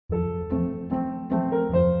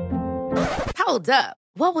Hold up.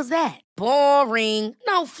 What was that? Boring.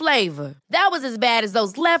 No flavor. That was as bad as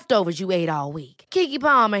those leftovers you ate all week. Keke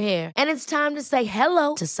Palmer here, and it's time to say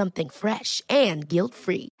hello to something fresh and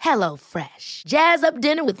guilt-free. Hello Fresh. Jazz up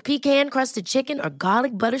dinner with pecan-crusted chicken or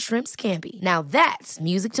garlic butter shrimp scampi. Now that's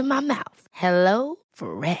music to my mouth. Hello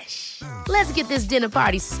Fresh. Let's get this dinner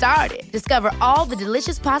party started. Discover all the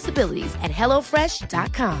delicious possibilities at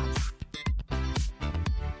hellofresh.com.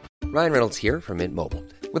 Ryan Reynolds here from Mint Mobile.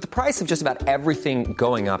 With the price of just about everything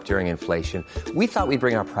going up during inflation, we thought we'd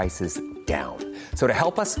bring our prices down. So to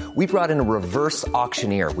help us, we brought in a reverse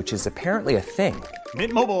auctioneer, which is apparently a thing.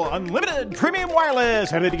 Mint Mobile Unlimited Premium Wireless.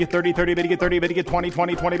 How to get 30, 30, bit to get 30, bit to get 20,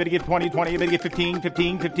 20, 20, bit to get 20, 20, bit to get 15,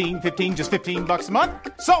 15, 15, 15, just $15 a month?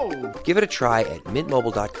 Sold! Give it a try at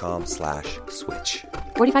mintmobile.com/switch.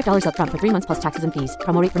 $45 up front for 3 months plus taxes and fees.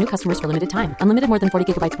 Promo rate for new customers for limited time. Unlimited more than 40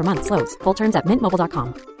 gigabytes per month. Slows full terms at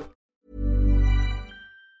mintmobile.com.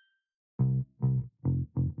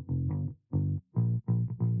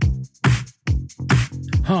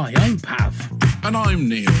 Hi, I'm Pav. And I'm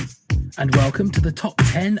Neil. And welcome to the Top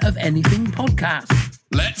 10 of Anything podcast.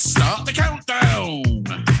 Let's start the countdown.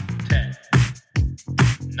 10,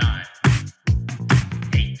 9,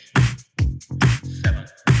 8, 7,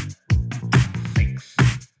 6,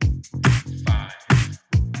 5,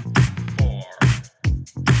 4,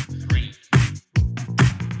 3,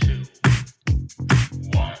 2,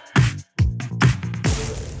 1.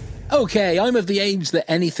 Okay, I'm of the age that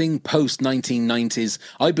anything post-1990s,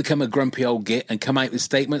 I become a grumpy old git and come out with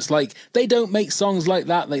statements like, they don't make songs like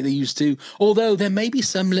that like they used to, although there may be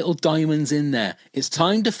some little diamonds in there. It's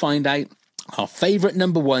time to find out our favourite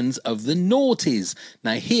number ones of the noughties.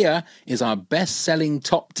 Now here is our best-selling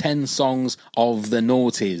top 10 songs of the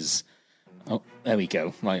noughties. Oh, there we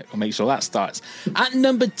go. Right, I'll make sure that starts. At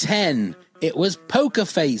number 10... it was Poker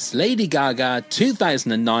Face, Lady Gaga,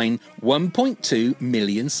 2009, 1.2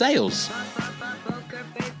 million sales.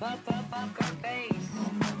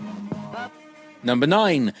 Number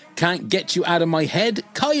 9, Can't Get You Out of My Head,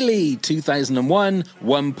 Kylie, 2001,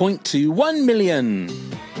 1.21 million.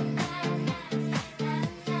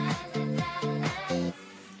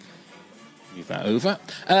 Move that over.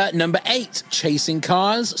 Number 8, Chasing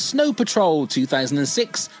Cars, Snow Patrol,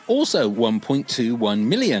 2006, also 1.21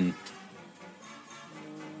 million.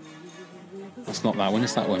 It's not that one,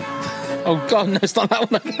 it's that one. Oh God, no, it's not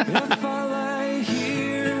that one.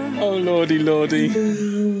 Oh lordy, lordy.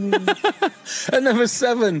 At number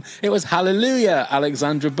 7, it was Hallelujah,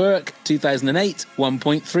 Alexandra Burke, 2008,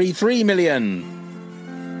 1.33 million.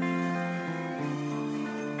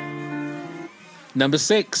 Number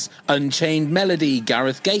 6, Unchained Melody,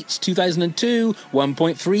 Gareth Gates, 2002,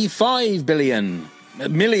 1.35 billion.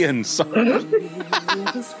 Million, sorry.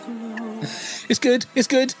 It's good.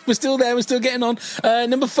 We're still there. We're still getting on.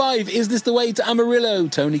 Number 5, Is This the Way to Amarillo?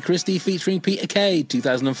 Tony Christie featuring Peter Kay,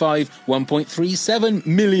 2005, 1.37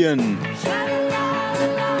 million.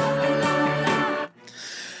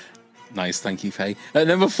 Nice, thank you, Faye.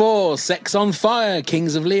 Number 4, Sex on Fire,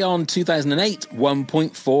 Kings of Leon, 2008,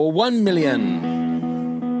 1.41 million.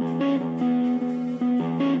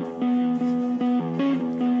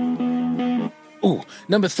 Ooh,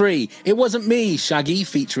 number 3, It Wasn't Me, Shaggy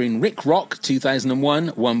featuring Rick Rock, 2001,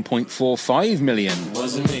 1.45 million.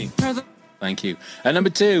 Wasn't me. Thank you. Number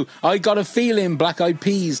 2, I Got a Feeling, Black Eyed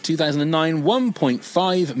Peas, 2009,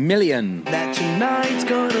 1.5 million. That tonight's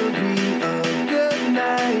gonna be a good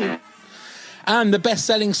night. And the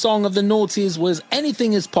best-selling song of the noughties was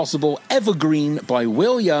Anything Is Possible, Evergreen by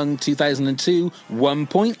Will Young, 2002,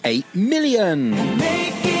 1.8 million.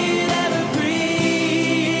 Make it evergreen.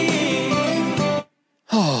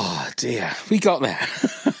 Oh, dear. We got there.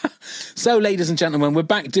 So, ladies and gentlemen, we're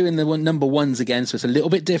back doing the number ones again, so it's a little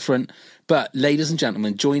bit different. But, ladies and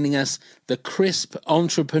gentlemen, joining us, the crisp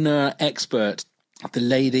entrepreneur expert, the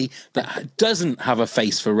lady that doesn't have a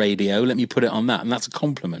face for radio, let me put it on that, and that's a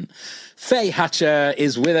compliment. Faye Hatcher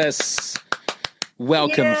is with us.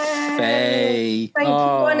 Welcome, Yay! Faye. Thank you.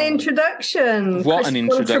 What an introduction. What an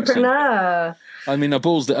introduction. Entrepreneur. I mean, I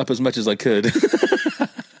ballsed it up as much as I could.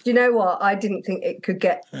 Do you know what? I didn't think it could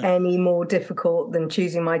get any more difficult than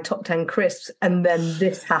choosing my top 10 crisps, and then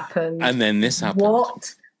this happened.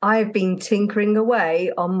 What? I've been tinkering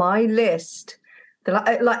away on my list,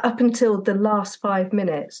 like up until the last 5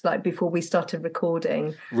 minutes, like before we started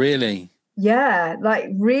recording. Really? Yeah, like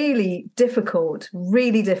really difficult.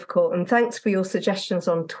 And thanks for your suggestions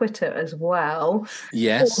on Twitter as well.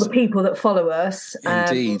 Yes. All the people that follow us.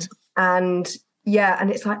 Indeed. And Yeah, and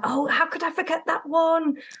it's like, oh, how could I forget that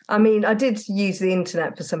one? I mean, I did use the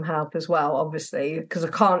internet for some help as well, obviously, because I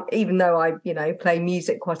can't, even though I, play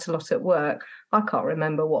music quite a lot at work, I can't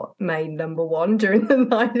remember what made number one during the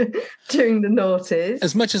night, during the noughties.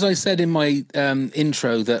 As much as I said in my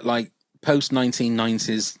intro that like post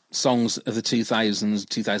 1990s songs of the 2000s,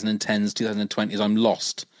 2010s, 2020s, I'm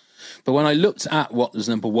lost. But when I looked at what was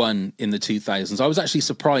number one in the 2000s, I was actually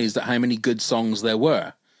surprised at how many good songs there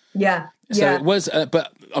were. Yeah. So it was,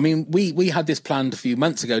 but I mean, we had this planned a few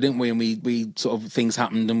months ago, didn't we? And we sort of, things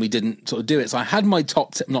happened and we didn't sort of do it. So I had my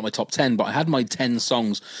not my top 10, but I had my 10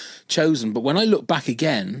 songs chosen. But when I look back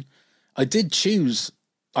again, I did choose,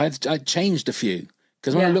 I changed a few.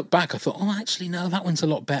 Because when I look back, I thought, oh, actually, no, that one's a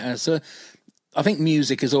lot better. So I think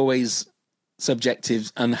music is always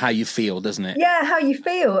subjective and how you feel, doesn't it? Yeah, how you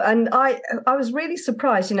feel. And I was really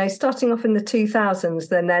surprised, starting off in the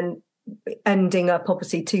 2000s and then ending up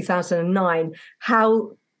obviously 2009,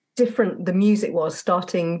 how different the music was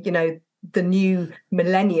starting, the new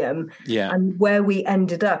millennium, and where we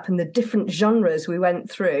ended up and the different genres we went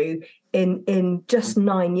through in just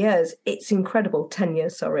 9 years. It's incredible. 10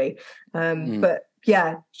 years, sorry. But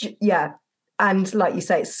yeah. And like you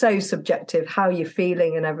say, it's so subjective, how you're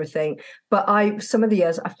feeling and everything. But some of the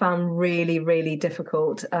years I found really, really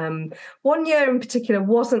difficult. One year in particular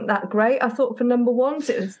wasn't that great, I thought, for number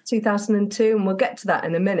ones. It was 2002, and we'll get to that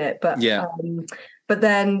in a minute. But but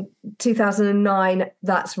then 2009,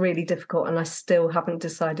 that's really difficult, and I still haven't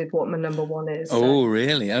decided what my number one is. So. Oh,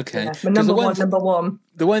 really? Okay. Yeah, my number one.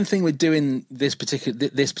 The one thing with doing this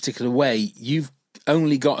particular way, you've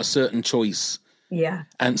only got a certain choice. Yeah.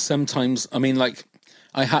 And sometimes, I mean, like,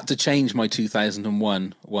 I had to change my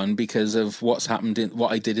 2001 one because of what's happened in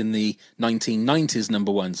what I did in the 1990s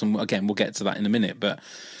number ones. And again, we'll get to that in a minute. But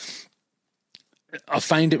I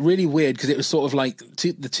found it really weird because it was sort of like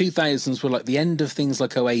the 2000s were like the end of things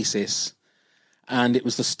like Oasis. And it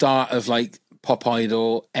was the start of like Pop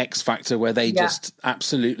Idol, X Factor, where they just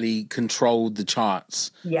absolutely controlled the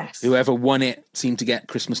charts. Yes. Whoever won it seemed to get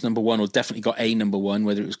Christmas number one, or definitely got a number one,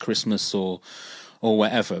 whether it was Christmas or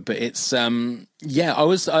whatever. But it's I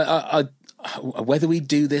whether we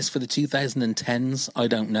do this for the 2010s, I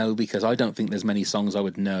don't know, because I don't think there's many songs I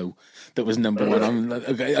would know that was number one.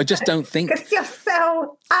 I just don't think. Because you're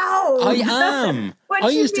so old. I am. I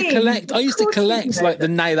used to collect like the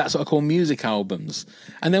now that's what I call music albums,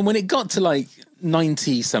 and then when it got to like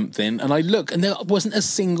 90 something, and I look, and there wasn't a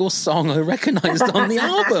single song I recognised on the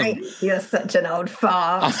album. You're such an old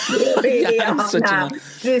fart.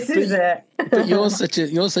 This is it. But you're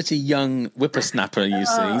such a young whippersnapper, you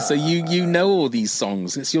see. So you know all these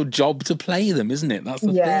songs. It's your job to play them, isn't it? That's the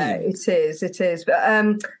thing. Yeah, it is. But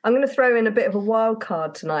I'm going to throw in a bit of a wild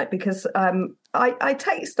card tonight because I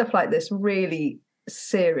take stuff like this really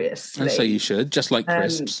seriously. And so you should, just like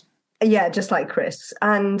crisps. Yeah, just like crisps.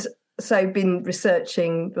 And so I've been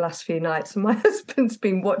researching the last few nights, and my husband's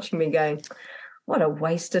been watching me going, what a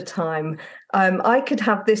waste of time. I could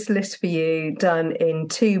have this list for you done in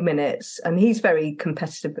 2 minutes. And he's very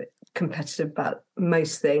competitive about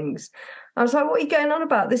most things. I was like, what are you going on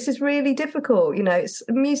about? This is really difficult. It's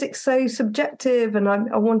music's so subjective, and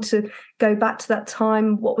I want to go back to that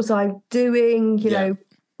time. What was I doing?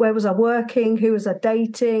 Where was I working? Who was I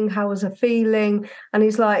dating? How was I feeling? And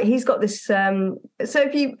he's got this. So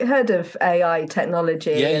have you heard of AI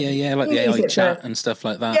technology? Yeah, like the AI chat and stuff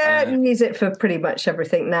like that. Yeah, you use it for pretty much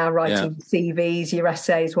everything now, writing CVs, your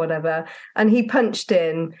essays, whatever. And he punched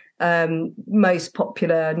in most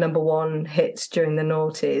popular number one hits during the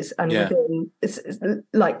noughties, and within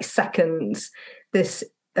like seconds, this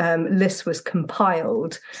list was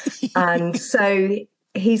compiled. And so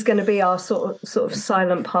he's going to be our sort of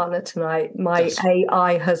silent partner tonight, That's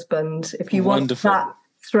AI husband. If you want that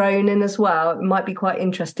thrown in as well, it might be quite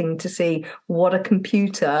interesting to see what a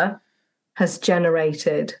computer has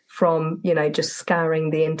generated from, just scouring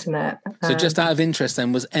the internet. So just out of interest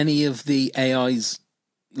then, was any of the AIs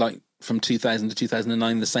like from 2000 to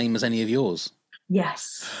 2009 the same as any of yours?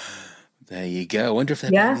 Yes. There you go. I wonder if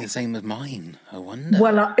they're the same as mine. I wonder.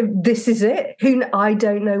 Well, this is it. I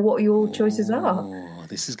don't know what your choices are. Oh,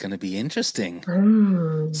 this is going to be interesting.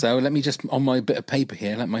 So let me just, on my bit of paper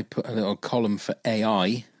here, let me put a little column for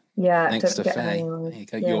AI. Yeah, next to Faye. There you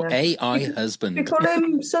go. Yeah. Your AI husband. You call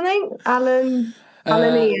him something? Alan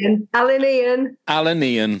Ian. Alan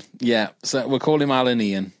Ian. Yeah. So we'll call him Alan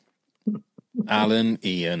Ian. Alan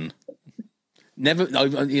Ian. Never,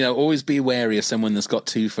 always be wary of someone that's got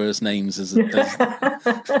two first names as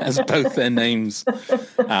both their names.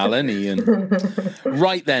 Alan Ian.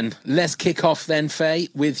 Right then, let's kick off then, Faye,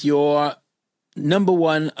 with your number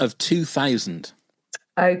one of 2000.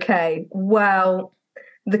 Okay, well,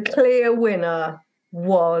 the clear winner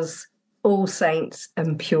was All Saints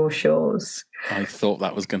and Pure Shores. I thought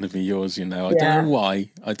that was going to be yours, I don't know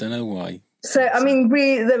why. So, I mean,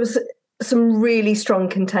 there was some really strong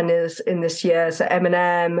contenders in this year. So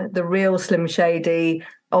Eminem, The Real Slim Shady,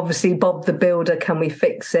 obviously Bob the Builder, Can We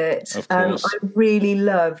Fix It? Of course. I really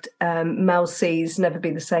loved Mel C's Never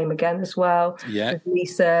Be the Same Again as well. Yeah. With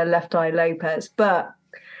Lisa Left Eye Lopez. But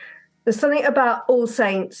there's something about All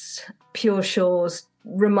Saints, Pure Shores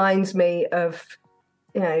reminds me of,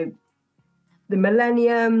 the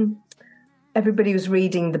millennium. Everybody was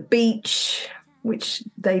reading The Beach, which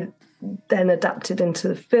they then adapted into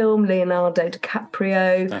the film. Leonardo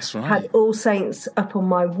DiCaprio. That's right. Had All Saints up on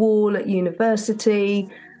my wall at university,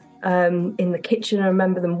 in the kitchen. I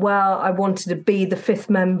remember them well. I wanted to be the fifth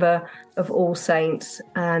member of All Saints.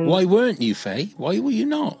 And why weren't you, Faye? Why were you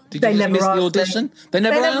not? Did they you never miss the asked audition? me. They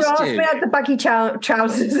never asked you. We had the baggy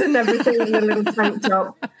trousers and everything in the little tank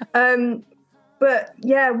top. But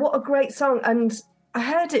yeah, what a great song. And I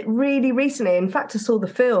heard it really recently. In fact, I saw the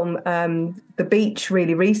film, The Beach,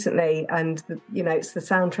 really recently. And, it's the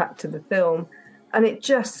soundtrack to the film. And it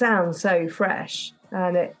just sounds so fresh.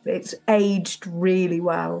 And it's aged really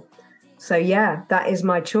well. So, yeah, that is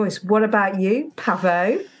my choice. What about you,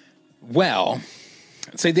 Pavo? Well,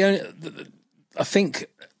 so I think,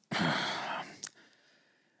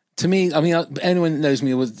 to me, anyone that knows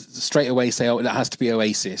me would straight away say, it has to be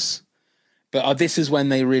Oasis. But this is when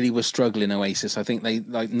they really were struggling, Oasis. I think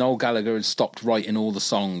Noel Gallagher had stopped writing all the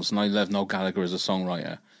songs, and I love Noel Gallagher as a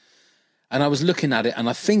songwriter. And I was looking at it, and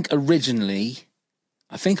I think originally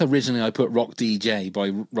I put Rock DJ by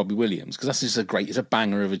Robbie Williams, because that's just it's a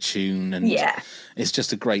banger of a tune, and it's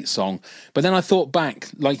just a great song. But then I thought back,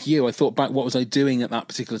 like you, what was I doing at that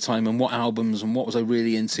particular time, and what albums, and what was I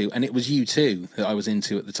really into? And it was U2 that I was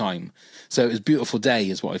into at the time. So it was Beautiful Day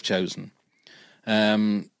is what I've chosen.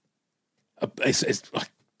 I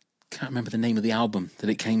can't remember the name of the album that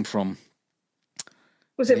it came from.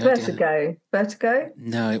 Was it Vertigo? Vertigo?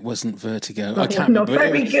 No, it wasn't Vertigo. I can't remember. Not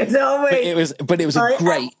very good, are we? But it was a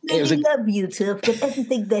great. I really love you two for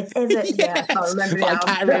everything they've ever. Yes, I can't remember the album. I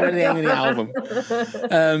can't remember the name of the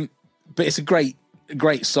album. But it's a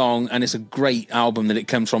great song, and it's a great album that it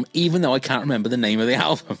comes from. Even though I can't remember the name of the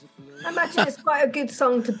album. I imagine it's quite a good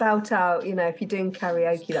song to belt out, if you're doing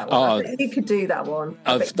karaoke, that one. I think you could do that one.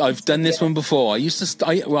 I've done this one before. I used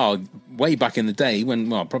to, way back in the day,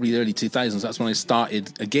 probably the early 2000s, that's when I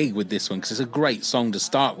started a gig with this one, because it's a great song to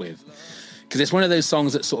start with. Because it's one of those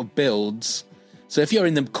songs that sort of builds. So if you're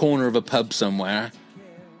in the corner of a pub somewhere,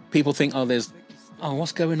 people think,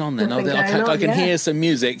 what's going on then? I can hear some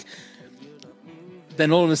music.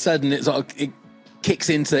 Then all of a sudden, it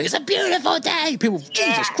kicks into, it's a beautiful day. People,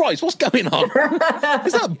 Jesus Christ, what's going on?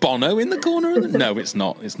 Is that Bono in the corner? No, it's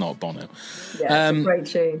not. It's not Bono. Yeah, it's a great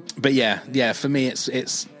tune. But yeah, for me,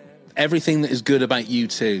 it's everything that is good about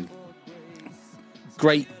U2.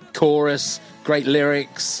 Great chorus, great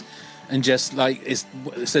lyrics, and just it's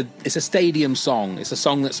a stadium song. It's a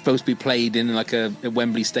song that's supposed to be played in a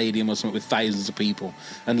Wembley Stadium or something with thousands of people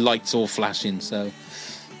and lights all flashing. So.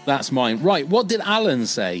 That's mine. Right, what did Alan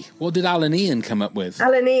say? What did Alan Ian come up with?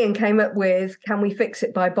 Alan Ian came up with Can We Fix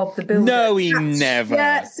It by Bob the Builder. No, he never.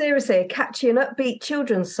 Yeah, seriously, a catchy and upbeat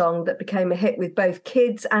children's song that became a hit with both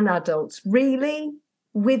kids and adults. Really?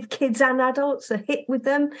 With kids and adults? A hit with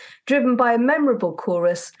them? Driven by a memorable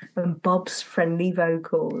chorus and Bob's friendly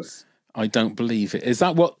vocals. I don't believe it. Is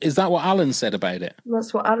that what Alan said about it?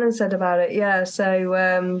 That's what Alan said about it, yeah.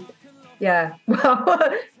 So, yeah.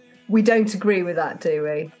 Well... We don't agree with that, do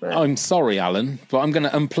we? But... I'm sorry, Alan, but I'm going to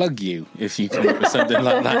unplug you if you come up with something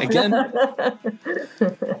like that again.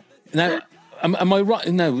 Now, am I right?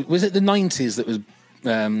 No, was it the 90s that was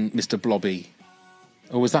Mr. Blobby?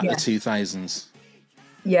 Or was that the 2000s?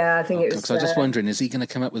 Yeah, I think it was. Because I was just wondering, is he going to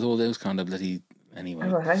come up with all those kind of bloody... Anyway.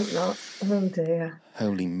 Oh, I hope not. Oh, dear.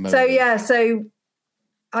 Holy moly. So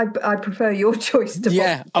I prefer your choice to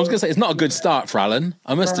Yeah, I was going to say, it's not a good start for Alan,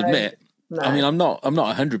 I must admit. No. I mean, I'm not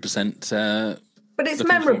 100%. But it's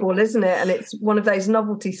memorable, isn't it? And it's one of those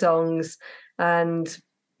novelty songs. And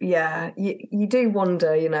yeah, you do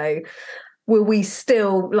wonder, will we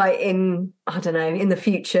still, in the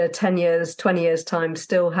future, 10 years, 20 years time,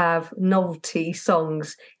 still have novelty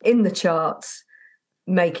songs in the charts,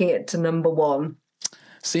 making it to number one?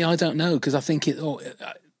 See, I don't know, because I think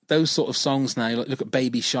those sort of songs now, look at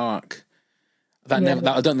Baby Shark. I don't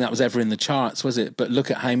think that was ever in the charts, was it? But look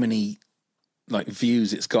at how many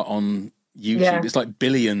views it's got on YouTube. Yeah. It's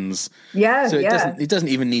billions. Yeah. So it doesn't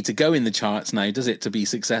even need to go in the charts now, does it, to be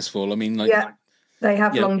successful? I mean, They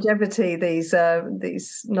have longevity, these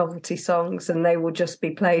novelty songs, and they will just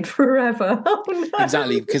be played forever. Oh, no.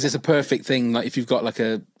 Exactly, because it's a perfect thing. Like if you've got like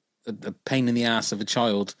a pain in the ass of a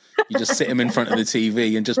child, you just sit them in front of the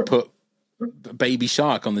TV and just put Baby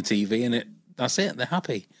Shark on the TV, and that's it. They're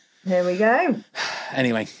happy. Here we go.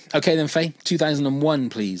 Anyway, okay then, Faye, 2001,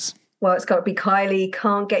 please. Well, it's got to be Kylie,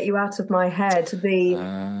 Can't Get You Out of My Head,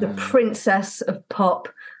 the princess of pop.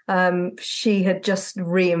 She had just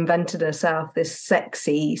reinvented herself, this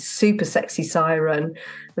sexy, super sexy siren,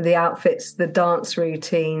 the outfits, the dance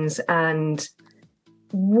routines, and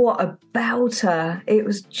what a belter. It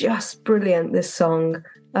was just brilliant, this song.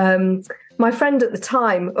 My friend at the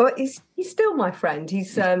time, he's still my friend.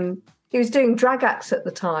 He was doing drag acts at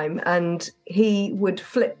the time, and he would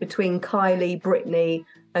flip between Kylie, Britney,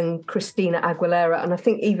 and Christina Aguilera, and I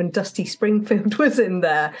think even Dusty Springfield was in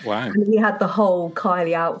there. Wow. And he had the whole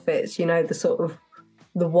Kylie outfits, the sort of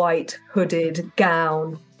the white hooded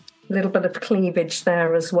gown, a little bit of cleavage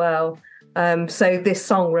there as well. So this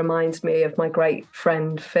song reminds me of my great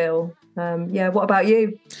friend Phil. What about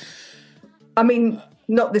you? I mean,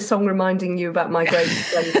 not this song reminding you about my great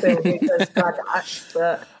friend Phil who does drag acts,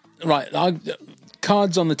 but... Right,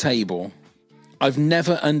 cards on the table. I've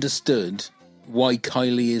never understood why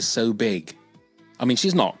Kylie is so big. I mean,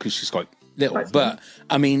 she's not, because she's quite little. But,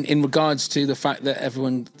 I mean, in regards to the fact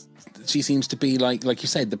that she seems to be, like you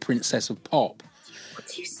said, the princess of pop. What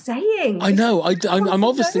are you saying? I know. I'm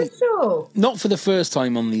obviously... Not for the first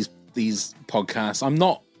time on these podcasts.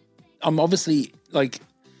 I'm obviously, like...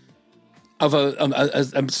 of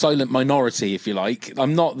a silent minority, if you like.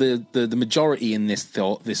 I'm not the majority in this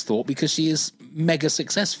thought, because she is mega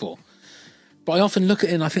successful. But I often look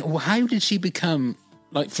at it and I think, well, how did she become,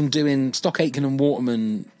 like, from doing Stock Aitken and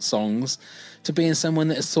Waterman songs to being someone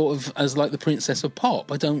that is sort of as like the princess of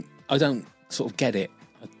pop? I don't sort of get it.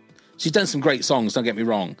 She's done some great songs, don't get me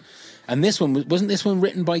wrong. And this one, wasn't this one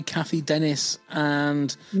written by Kathy Dennis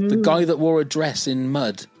and the guy that wore a dress in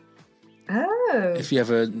Mud? Oh. If you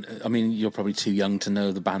ever, I mean, you're probably too young to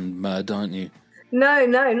know the band Mud, aren't you? No,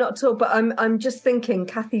 not at all. But I'm just thinking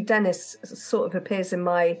Kathy Dennis sort of appears in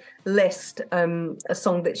my list, a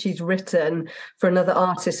song that she's written for another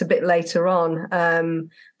artist a bit later on.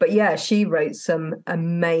 But yeah, she wrote some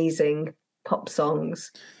amazing pop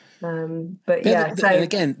songs. And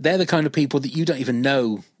again, they're the kind of people that you don't even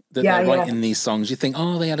know that they're writing these songs. You think,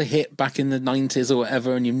 they had a hit back in the 90s or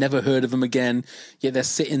whatever, and you've never heard of them again. Yet they're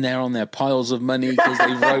sitting there on their piles of money because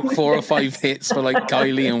they wrote 4 or 5 hits for like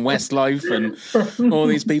Kylie and Westlife and all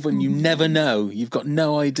these people, and you never know. You've got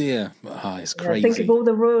no idea. It's crazy. Think of all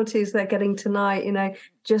the royalties they're getting tonight,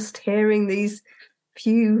 just hearing these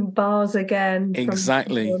few bars again.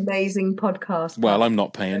 Exactly. From amazing podcast. Well, I'm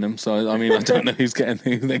not paying them, so I mean, I don't know who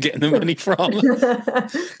they're getting the money from.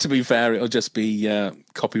 To be fair, it'll just be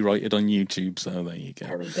copyrighted on YouTube, so there you go.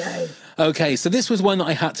 There we go. Okay, so this was one that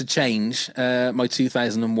I had to change, my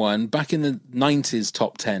 2001. Back in the 90s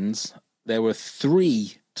top 10s, there were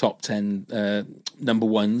 3 top 10 number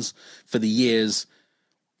ones for the years,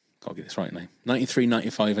 I'll get this right now, 93,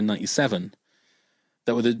 95 and 97.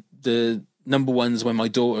 That were the number ones when my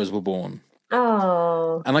daughters were born.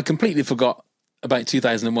 Oh. And I completely forgot about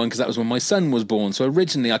 2001 because that was when my son was born. So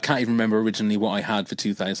originally, I can't even remember what I had for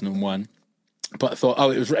 2001. But I thought,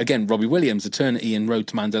 it was, again, Robbie Williams, Eternity and Road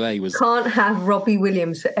to Mandalay was... Can't have Robbie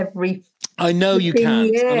Williams for every... I know you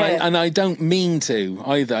can't. And I don't mean to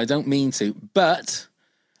either. I don't mean to. But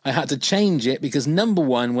I had to change it because number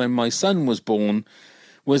one, when my son was born,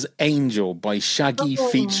 was Angel by Shaggy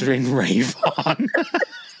featuring Ray Vaughan.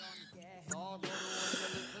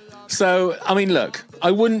 So, I mean, look,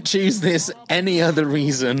 I wouldn't choose this any other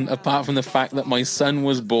reason apart from the fact that my son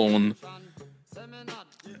was born.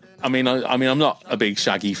 I mean, I'm not a big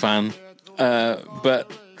Shaggy fan, but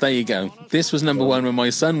there you go. This was number one when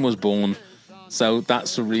my son was born, so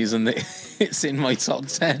that's the reason that it's in my top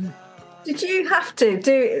 10. Did you have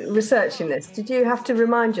to researching this? Did you have to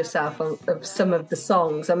remind yourself of some of the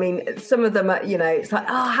songs? I mean, some of them are, it's like,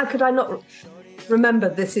 how could I not remember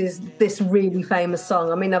this is this really famous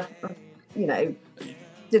song? I mean, I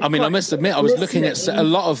must admit, I was looking at a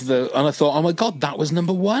lot of and I thought, oh my God, that was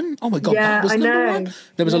number one. Oh my God, that was number one.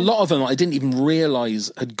 There was a lot of them that I didn't even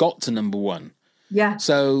realise had got to number one. Yeah.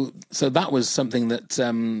 So that was something that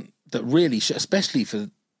that really, especially for,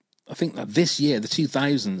 I think that this year, the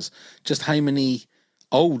 2000s, just how many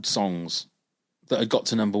old songs that had got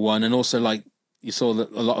to number one, and also like you saw that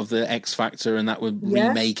a lot of the X Factor and that were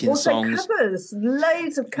remaking also songs. Covers,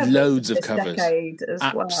 loads of covers. Loads of this covers. Decade as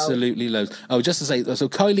Absolutely loads. Oh, just to say, so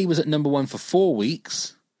Kylie was at number one for 4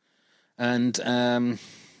 weeks. And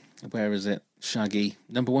where is it? Shaggy,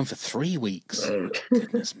 number 1 for 3 weeks.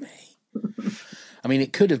 Goodness me. I mean,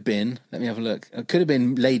 it could have been, let me have a look. It could have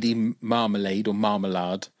been Lady Marmalade or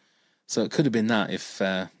Marmalade. So it could have been that if...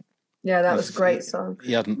 that was a great song.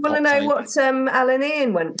 You want to know what Alan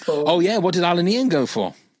Ian went for? Oh, yeah. What did Alan Ian go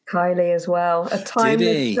for? Kylie as well. A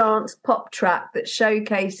timeless dance pop track that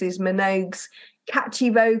showcases Minogue's catchy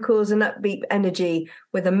vocals and upbeat energy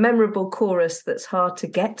with a memorable chorus that's hard to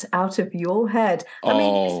get out of your head. I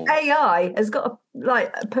mean, this AI has got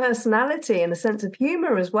a personality and a sense of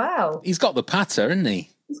humour as well. He's got the patter, hasn't he?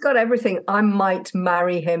 He's got everything. I might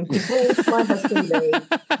marry him. Divorce my husband, Lee.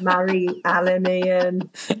 Marry Alan Ian.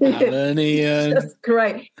 Alan Ian. That's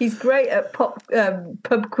great. He's great at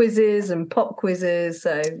pub quizzes and pop quizzes.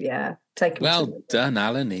 So, yeah. Well done,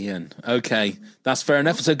 Alan Ian. Okay, that's fair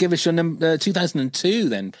enough. So give us your number 2002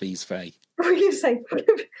 then, please, Faye. What were you saying?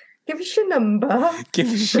 Give us your number. Give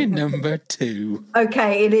us your number 2.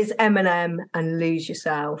 Okay, it is Eminem and Lose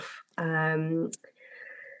Yourself.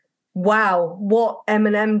 Wow, what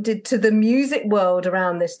Eminem did to the music world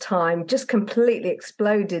around this time just completely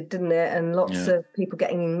exploded, didn't it? And lots of people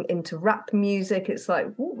getting into rap music. It's like,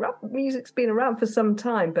 rap music's been around for some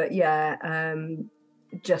time, but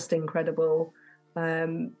just incredible.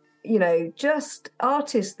 Just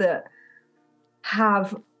artists that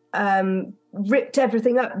have ripped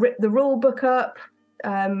everything up, ripped the rule book up,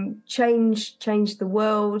 changed the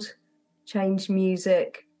world, changed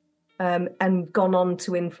music, and gone on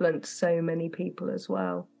to influence so many people as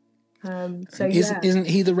well. Isn't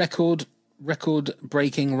he the record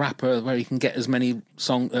breaking rapper where he can get as many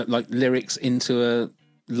lyrics into a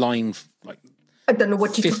line like? I don't know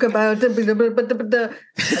what you talk about. That's me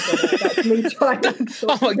trying to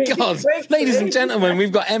oh my God. Ladies and gentlemen,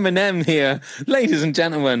 we've got Eminem here. Ladies and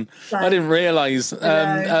gentlemen, I didn't realise.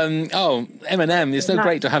 Eminem, it's so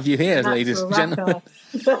great to have you here, ladies and gentlemen.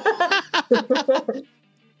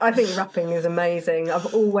 I think rapping is amazing.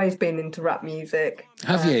 I've always been into rap music.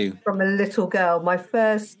 Have you? From a little girl. My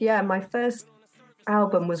first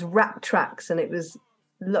album was Rap Tracks, and it was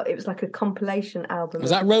like a compilation album. Was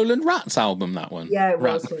that Roland Rat's album, that one? Yeah, it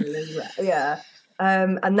was Roland Rat, yeah.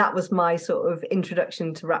 And that was my sort of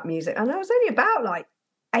introduction to rap music. And I was only about like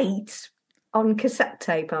 8 on cassette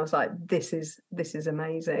tape. I was like, this is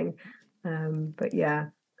amazing. But yeah.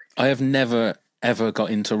 I have never, ever got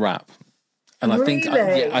into rap. And I think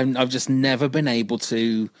I've just never been able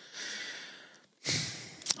to...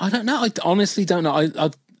 I don't know. I honestly don't know.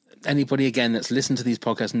 Anybody, again, that's listened to these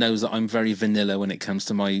podcasts knows that I'm very vanilla when it comes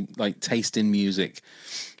to my taste in music.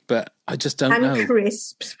 But I just don't know. And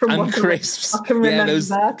crisps. Crisps. I can remember.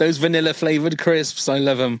 Yeah, those vanilla flavoured crisps. I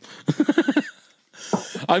love them.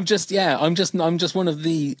 I'm just one of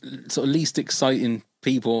the sort of least exciting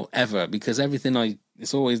people ever, because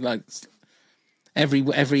it's always like...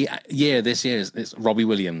 Every year, this year, it's Robbie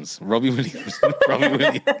Williams. But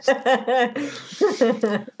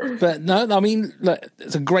no, I mean, look,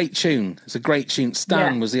 it's a great tune.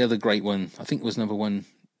 Stan was the other great one. I think it was number 1.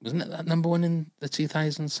 Wasn't it that number 1 in the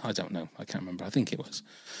 2000s? I don't know. I can't remember. I think it was.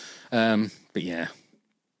 But yeah,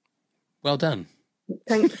 well done.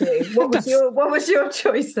 Thank you. What was your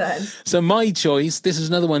choice then? So my choice, this is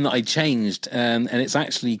another one that I changed, and it's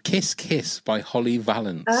actually Kiss Kiss by Holly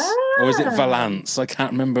Valance. Or is it Valance? I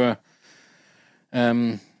can't remember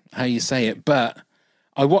how you say it, but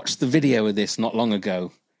I watched the video of this not long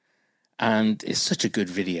ago, and it's such a good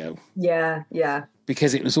video. Yeah.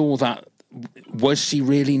 Because it was all that, was she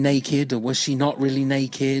really naked or was she not really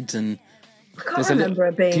naked? And I can't remember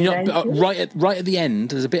her being naked. Right at the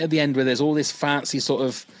end, there's a bit at the end where there's all this fancy sort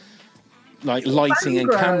of like lighting and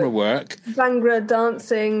camera work. Bhangra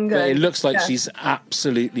dancing. But it looks like she's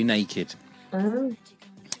absolutely naked.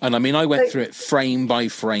 And I mean, I went through it frame by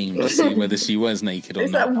frame to see whether she was naked or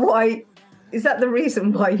not. Is that the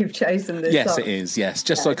reason why you've chosen this Yes, song? it is, yes.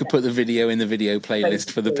 Just so I could put the video in the video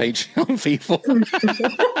playlist for the Patreon people.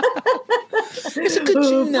 It's a good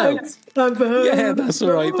tune, though. Yeah, that's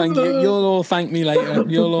all right, thank you. You'll all thank me later.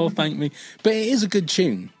 But it is a good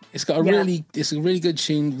tune. It's got it's a really good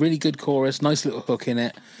tune, really good chorus, nice little hook in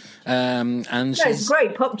it. It's a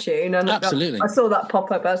great pop tune. And absolutely. I saw that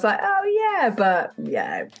pop up. I was like, oh yeah, but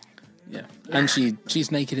yeah. Yeah, and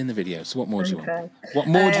she's naked in the video. So what more do you want? What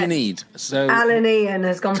more do you need? So Alan Ian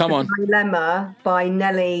has gone for Dilemma by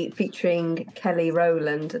Nelly featuring Kelly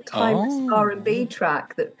Rowland, a timeless R&B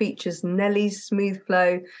track that features Nelly's smooth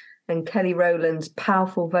flow and Kelly Rowland's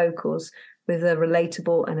powerful vocals with a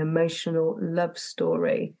relatable and emotional love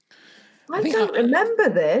story. I don't remember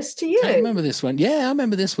this. Do you? I remember this one. Yeah, I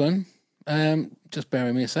remember this one. Just bear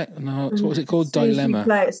with me a sec. No, what was it called?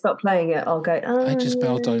 Dilemma. Stop playing it. I'll go. I just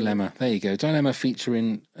spelled Dilemma. There you go. Dilemma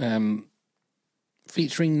featuring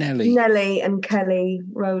featuring Nelly. Nelly and Kelly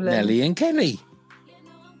Rowland. Nelly and Kelly.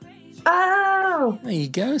 Oh! There you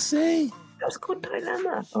go, see? That's called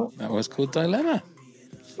Dilemma. Oh. That was called Dilemma.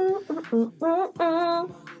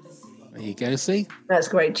 There you go, see? That's a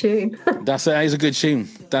great tune. That is a good tune.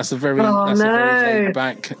 That's a very, a very laid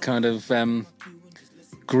back kind of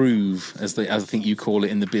groove, as I think you call it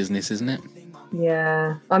in the business, isn't it?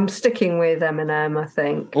 Yeah. I'm sticking with Eminem, I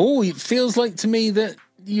think. Oh, it feels like to me that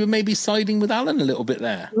you may be siding with Alan a little bit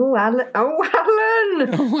there. Oh, Alan. Oh,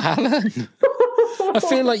 Alan. Oh, Alan. I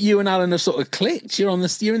feel like you and Alan have sort of clicked. You're in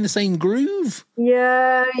the same groove.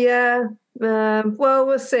 Yeah. Well,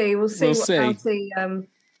 we'll see. We'll see what else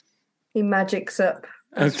he magics up.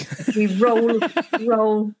 Okay. We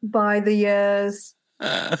roll by the years.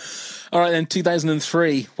 All right, then,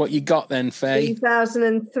 2003. What you got then, Faye?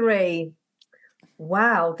 2003.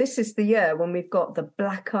 Wow, this is the year when we've got the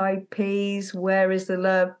Black Eyed Peas, Where Is the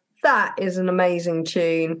Love? That is an amazing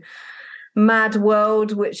tune. Mad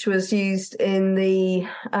World, which was used in the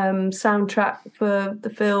soundtrack for the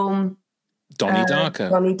film Donnie Darko.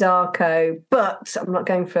 Donnie Darko. But I'm not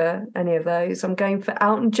going for any of those. I'm going for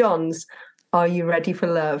Elton John's Are You Ready for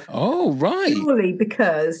Love? Oh, right. Purely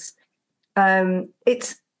because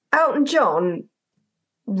it's Elton John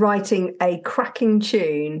writing a cracking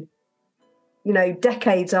tune, you know,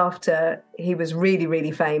 decades after he was really,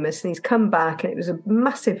 really famous, and he's come back and it was a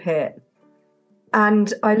massive hit.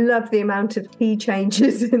 And I love the amount of key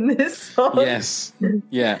changes in this song. Yes.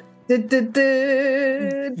 Yeah. And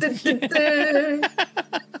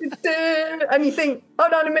you think,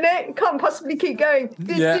 hold on a minute, it can't possibly keep going.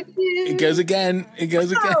 Yeah. It goes again.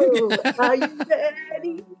 Oh, are you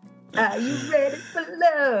ready? Are you ready for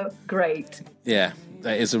love? Great. Yeah,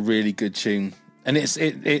 that is a really good tune. And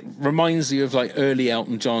it reminds you of like early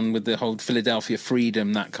Elton John with the whole Philadelphia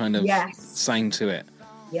Freedom, that kind of sound to it.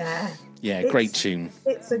 Yeah. Yeah, great tune.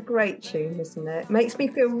 It's a great tune, isn't it? Makes me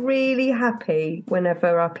feel really happy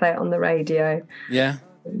whenever I play it on the radio. Yeah.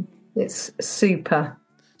 It's super.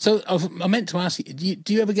 So I meant to ask you,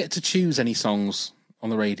 do you ever get to choose any songs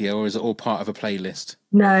on the radio, or is it all part of a playlist?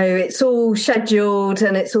 No, it's all scheduled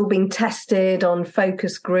and it's all been tested on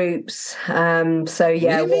focus groups. So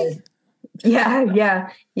yeah. Really?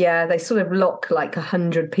 Yeah. They sort of lock like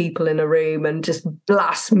 100 people in a room and just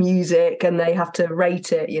blast music, and they have to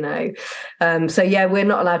rate it, you know. So yeah, we're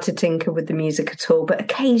not allowed to tinker with the music at all. But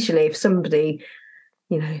occasionally, if somebody,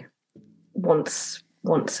 you know, wants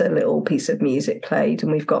a little piece of music played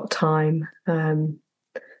and we've got time, then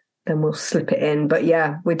we'll slip it in. But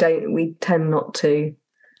yeah, we tend not to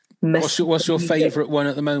mess. What's your favourite one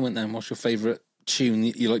at the moment then? What's your favourite tune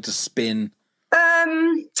that you like to spin?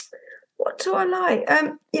 What do I like?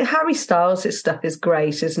 Harry Styles' stuff is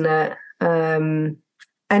great, isn't it?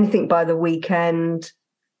 Anything by The Weeknd.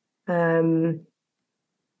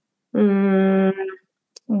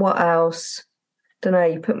 What else? Don't know.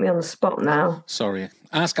 You put me on the spot now. Sorry.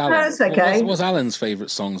 Ask Alan. No, it's okay. What's Alan's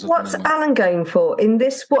favourite songs? What's Alan going for in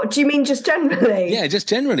this? What do you mean? Just generally? Yeah, just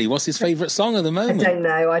generally. What's his favourite song at the moment? I don't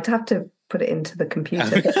know. I'd have to put it into the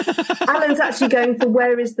computer. Alan's actually going for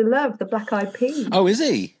Where Is the Love? The Black Eyed Peas. Oh, is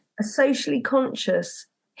he? A socially conscious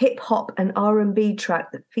hip hop and R&B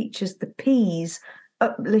track that features the Peas,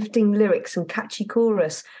 uplifting lyrics and catchy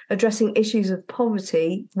chorus, addressing issues of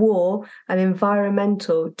poverty, war, and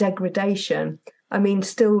environmental degradation. I mean,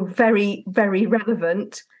 still very, very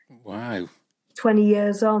relevant. Wow. 20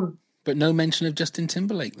 years on. But no mention of Justin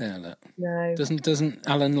Timberlake there, look. No. Doesn't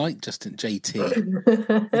Alan like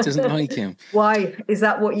JT? He doesn't like him. Why? Is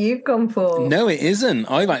that what you've gone for? No, it isn't.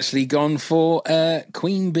 I've actually gone for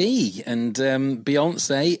Queen Bee and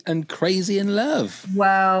Beyonce and Crazy in Love.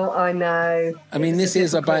 Well, I know. I mean, this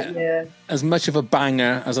is about as much of a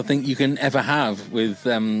banger as I think you can ever have with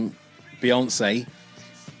Beyonce.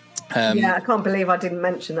 I can't believe I didn't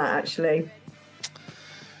mention that, actually.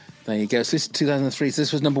 There you go. So this is 2003. So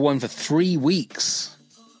this was number one for 3 weeks.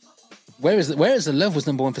 Where is the Love was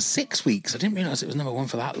number one for 6 weeks. I didn't realise it was number one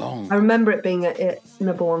for that long. I remember it being at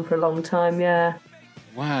number one for a long time, yeah.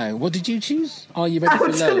 Wow. What did you choose? Are You Ready for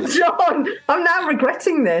Love? Elton John. I'm now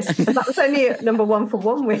regretting this. That was only at number one for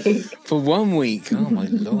 1 week. For 1 week? Oh, my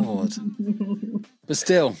Lord. But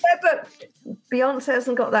still. Yeah, but Beyonce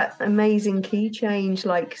hasn't got that amazing key change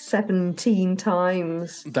like 17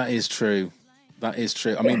 times. That is true. That is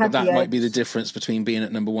true. I mean, but that might be the difference between being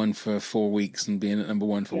at number one for 4 weeks and being at number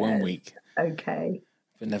one for 1 week. Okay.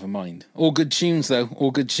 But never mind. All good tunes, though. All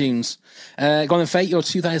good tunes. Go on then, Fate, you're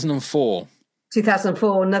 2004.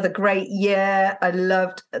 2004, another great year. I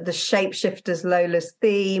loved the Shapeshifters Lola's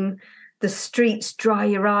theme, The Streets Dry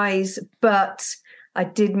Your Eyes, but I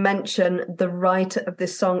did mention the writer of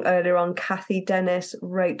this song earlier on, Kathy Dennis,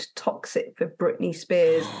 wrote Toxic for Britney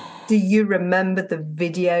Spears. Do you remember the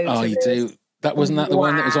video? Oh, you do. That wasn't that the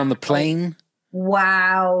one that was on the plane?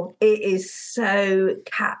 Wow. It is so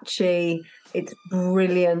catchy. It's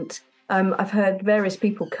brilliant. I've heard various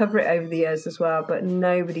people cover it over the years as well, but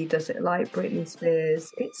nobody does it like Britney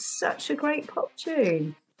Spears. It's such a great pop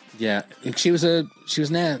tune. Yeah, she was an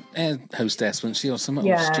air hostess, wasn't she, or some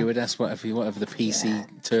stewardess, whatever the PC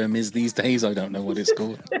term is these days. I don't know what it's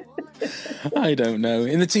called. I don't know.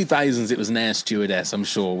 In the 2000s, it was an air stewardess, I'm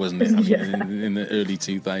sure, wasn't it? In the early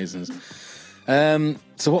 2000s.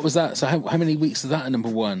 So what was that? So how many weeks was that at number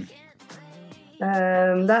one?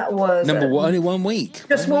 That was number one, only 1 week.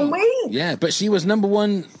 Just 1 week? Yeah, but she was number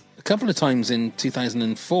one a couple of times in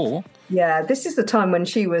 2004. Yeah, this is the time when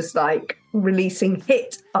she was like releasing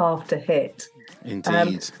hit after hit.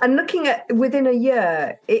 Indeed. And looking at within a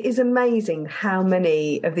year, it is amazing how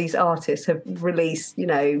many of these artists have released,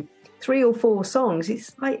 3 or 4 songs.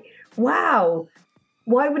 It's like, wow,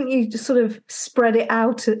 why wouldn't you just sort of spread it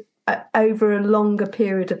out over a longer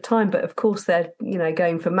period of time? But of course they're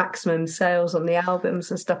going for maximum sales on the albums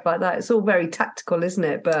and stuff like that. It's all very tactical, isn't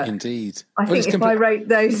it? But indeed, I think if I wrote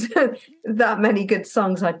those that many good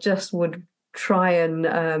songs, I just would try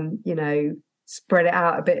and spread it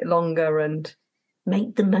out a bit longer and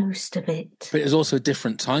make the most of it. But it was also a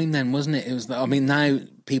different time then, wasn't it? It was. I mean, now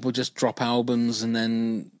people just drop albums and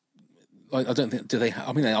then I don't think they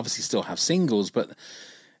obviously still have singles, but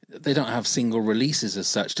they don't have single releases as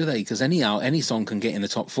such, do they? Because any song can get in the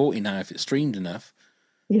top 40 now if it's streamed enough.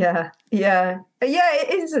 Yeah. It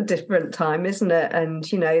is a different time, isn't it? And,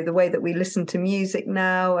 the way that we listen to music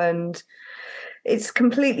now, and it's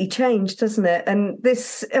completely changed, doesn't it? And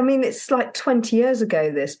this, it's like 20 years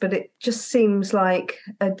ago, but it just seems like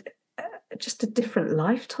just a different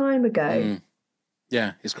lifetime ago.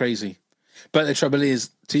 Yeah, it's crazy. But the trouble is,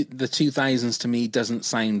 the 2000s to me doesn't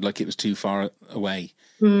sound like it was too far away.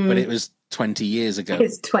 But it was 20 years ago.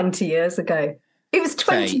 It's 20 years ago. It was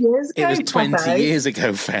 20 years ago. It was 20 years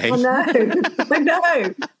ago, Faye. I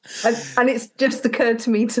know. And it's just occurred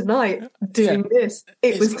to me tonight doing this.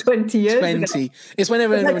 It was 20 years ago. It's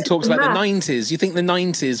whenever everyone talks about the 90s, you think the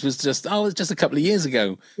 90s was just a couple of years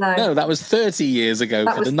ago. No, that was 30 years ago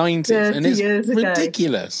for the 90s. And it's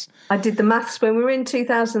ridiculous. I did the maths when we were in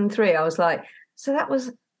 2003. I was like, so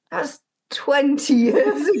that's 20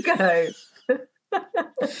 years ago.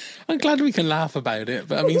 I'm glad we can laugh about it,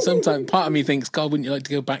 but sometimes part of me thinks, God, wouldn't you like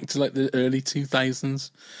to go back to like the early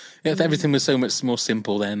 2000s? If everything was so much more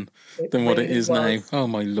simple then than what it is now. Oh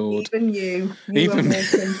my Lord! Even you were more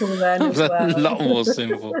simple then. As well. A lot more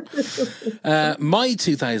simple. My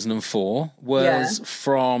 2004 was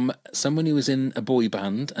from someone who was in a boy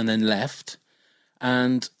band and then left,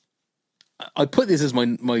 and I put this as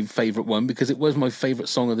my favourite one because it was my favourite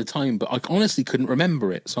song of the time, but I honestly couldn't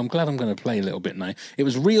remember it, so I'm glad I'm going to play a little bit now. It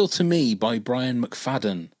was Real to Me by Brian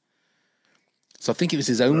McFadden. So I think it was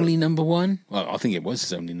his only number one. Well, I think it was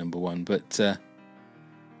his only number one, but it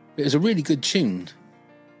was a really good tune.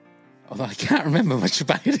 Although I can't remember much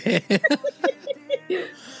about it.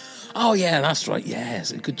 Oh, yeah, that's right. Yeah, it's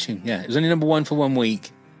a good tune. Yeah, it was only number one for 1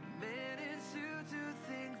 week.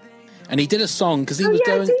 And he did a song because he was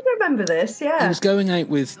going. I do remember this. Yeah, he was going out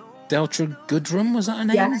with Delta Goodrem. Was that her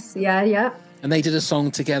name? Yes. Yeah. And they did a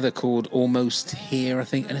song together called "Almost Here," I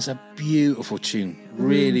think, and it's a beautiful tune.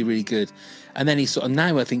 Really, really good. And then he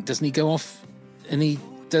now I think doesn't he go off and he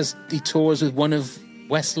tours with one of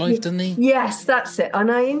Westlife, doesn't he? Yes, that's it.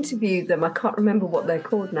 And I interviewed them. I can't remember what they're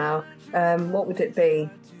called now. What would it be?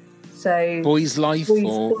 So Boys Life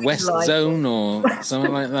or West Life. Zone or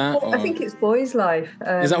something like that? I think it's Boys Life.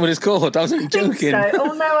 Is that what it's called? I was only joking. So.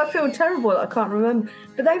 Oh no, I feel terrible. I can't remember.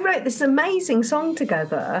 But they wrote this amazing song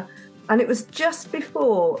together, and it was just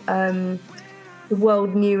before the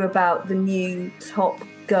world knew about the new Top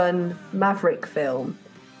Gun Maverick film.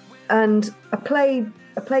 And I played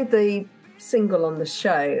the single on the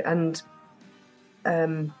show, and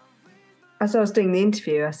as I was doing the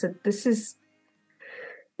interview, I said, "This is."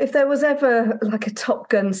 If there was ever like a Top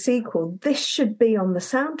Gun sequel, this should be on the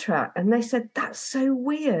soundtrack. And they said, that's so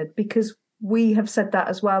weird because we have said that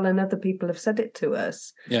as well and other people have said it to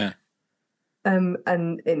us. Yeah. And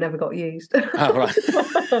it never got used. Oh, right.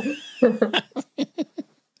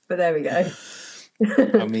 But there we go.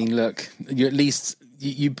 I mean, look, you at least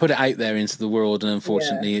you put it out there into the world, and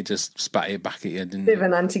unfortunately it just spat it back at you, didn't it? Bit of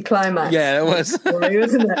an anticlimax. Yeah, it was. Story,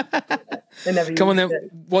 wasn't it? They never Come on used then.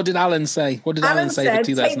 it. What did Alan say? What did Alan say for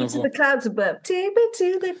 2004? Take me to the clouds above. Take me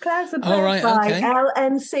to the clouds above. Oh, right, by okay.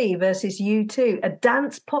 LMC versus U2, a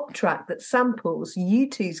dance pop track that samples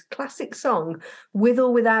U2's classic song With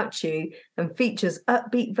or Without You and features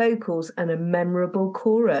upbeat vocals and a memorable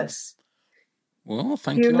chorus. Well,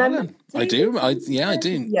 thank you, Alan. I do. I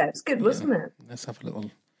do. Yeah, it's good, wasn't it? Let's have a little.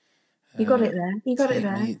 You got it there. You got it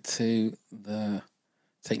there.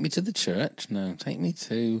 Take me to the church. No, take me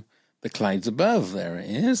to the clouds above. There it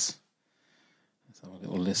is. Let's have a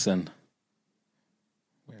little listen.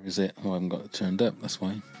 Where is it? Oh, I haven't got it turned up. That's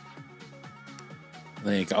why.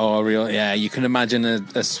 There you go. Oh, real. Yeah, you can imagine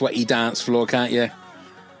a sweaty dance floor, can't you?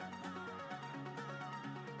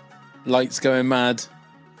 Lights going mad.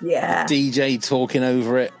 Yeah. DJ talking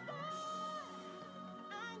over it.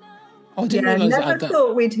 Oh, I didn't realise never that.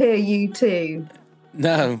 Thought we'd hear U2.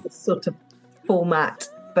 No. Sort of format,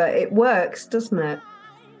 but it works, doesn't it?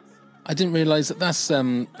 I didn't realise that that's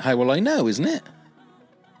How Will I Know, isn't it?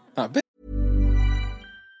 That bit.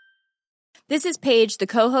 This is Paige, the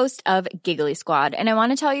co-host of Giggly Squad, and I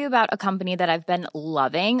want to tell you about a company that I've been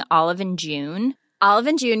loving, Olive & June.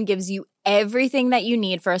 Olive & June gives you everything that you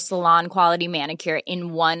need for a salon-quality manicure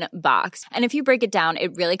in one box. And if you break it down,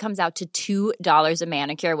 it really comes out to $2 a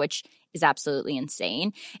manicure, which is absolutely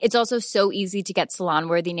insane. It's also so easy to get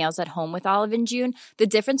salon-worthy nails at home with Olive & June. The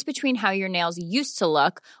difference between how your nails used to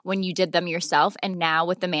look when you did them yourself and now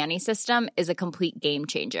with the Mani system is a complete game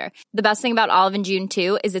changer. The best thing about Olive & June,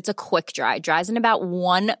 too, is it's a quick dry. Dries in about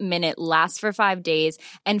 1 minute, lasts for 5 days,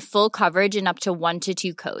 and full coverage in up to 1 to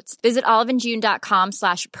 2 coats. Visit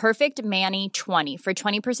oliveandjune.com/perfectmani20 for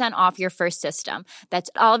 20% off your first system. That's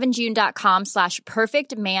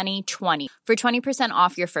oliveandjune.com/perfectmani20 for 20%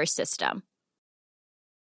 off your first system.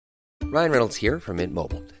 Ryan Reynolds here from Mint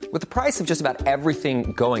Mobile. With the price of just about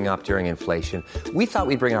everything going up during inflation, we thought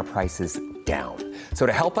we'd bring our prices down. So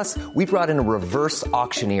to help us, we brought in a reverse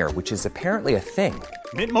auctioneer, which is apparently a thing.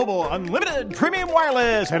 Mint Mobile Unlimited Premium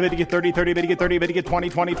Wireless. How to get 30, 30, bit to get 30, bit to get 20,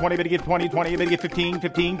 20, 20, bit to get 20, 20, bit to get 15,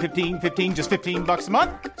 15, 15, 15, just $15 a month?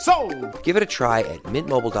 Sold! Give it a try at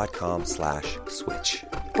mintmobile.com/switch.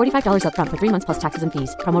 $45 up front for 3 months plus taxes and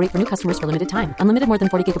fees. Promo rate for new customers for limited time. Unlimited more than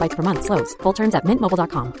 40 gigabytes per month. Slows full terms at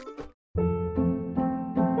mintmobile.com.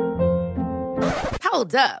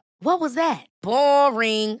 Hold up. What was that?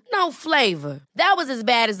 Boring. No flavor. That was as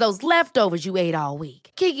bad as those leftovers you ate all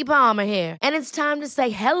week. Keke Palmer here, and it's time to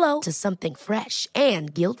say hello to something fresh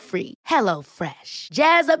and guilt-free. Hello Fresh.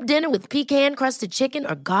 Jazz up dinner with pecan-crusted chicken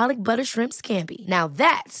or garlic butter shrimp scampi. Now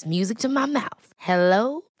that's music to my mouth.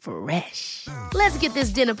 Hello Fresh. Let's get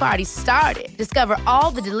this dinner party started. Discover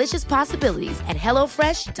all the delicious possibilities at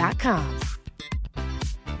hellofresh.com.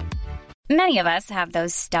 Many of us have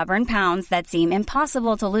those stubborn pounds that seem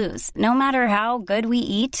impossible to lose, no matter how good we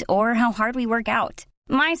eat or how hard we work out.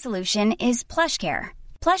 My solution is PlushCare.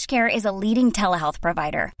 PlushCare is a leading telehealth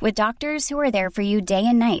provider with doctors who are there for you day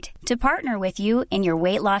and night to partner with you in your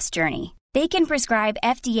weight loss journey. They can prescribe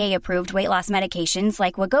FDA-approved weight loss medications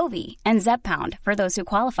like Wegovy and Zepbound for those who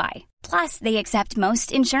qualify. Plus, they accept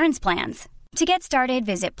most insurance plans. To get started,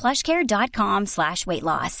 visit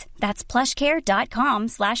plushcare.com/weightloss. That's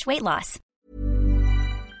plushcare.com/weightloss.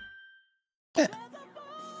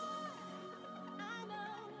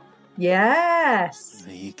 Yes.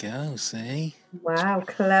 There you go, see? Wow,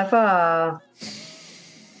 clever.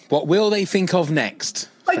 What will they think of next?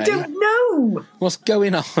 I don't know. What's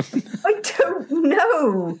going on? I don't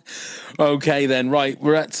know. Okay, then, right.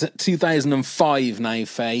 We're at 2005 now,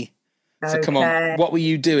 Faye. So come on, what were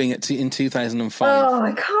you doing in 2005? Oh,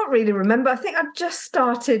 I can't really remember. I think I've just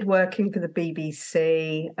started working for the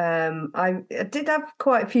BBC. I did have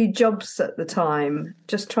quite a few jobs at the time,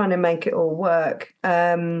 just trying to make it all work.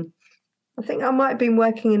 I think I might have been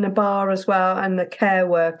working in a bar as well, and a care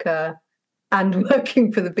worker, and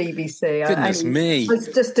working for the BBC. Goodness me. I was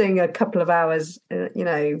just doing a couple of hours,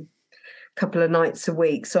 couple of nights a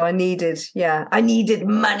week. So I needed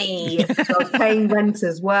money. So I was paying rent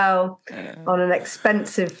as well on an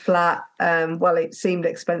expensive flat. Well, it seemed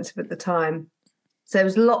expensive at the time. So there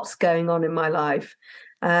was lots going on in my life.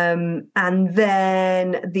 And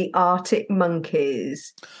then the Arctic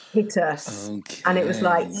Monkeys hit us. Okay. And it was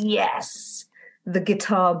like, yes, the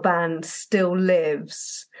guitar band still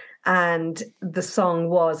lives. And the song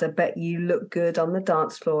was I Bet You Look Good on the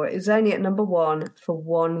Dance Floor. It was only at number 1 for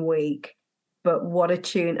 1 week. But what a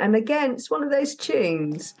tune. And again, it's one of those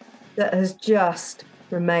tunes that has just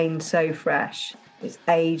remained so fresh. It's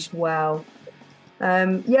aged well.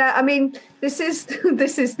 I mean, this is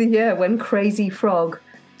the year when Crazy Frog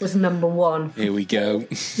was number 1. Here we go.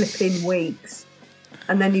 Flipping weeks.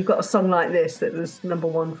 And then you've got a song like this that was number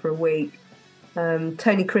 1 for a week.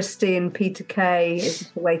 Tony Christie and Peter Kay is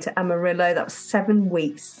The Way to Amarillo. That was 7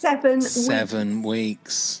 weeks. 7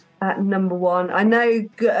 weeks. At number 1. I know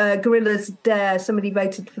Gorillaz Dare, somebody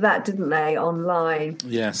voted for that, didn't they, online?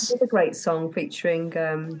 Yes. It's a great song featuring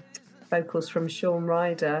vocals from Shaun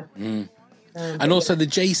Ryder. And also the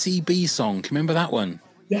JCB song. Can you remember that one?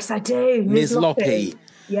 Yes, I do. Ms. Loppy.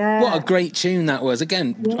 Yeah. What a great tune that was.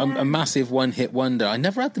 Again, a massive one-hit wonder. I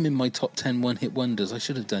never had them in my top 10 one-hit wonders. I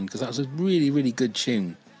should have done, because that was a really, really good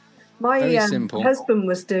tune. My husband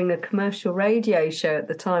was doing a commercial radio show at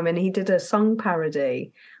the time, and he did a song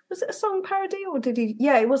parody. Was it a song parody, or did he?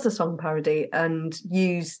 Yeah, it was a song parody, and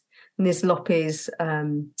used Ms. Loppy's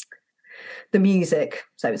the music.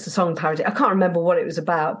 So it's a song parody. I can't remember what it was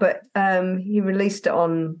about, but he released it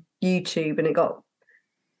on YouTube, and it got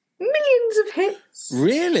millions of hits.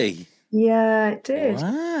 Really? Yeah, it did.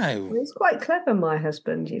 Wow. He was quite clever, my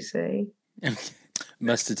husband, you see.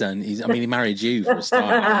 Must have done. He married you for a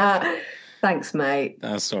start. Thanks, mate.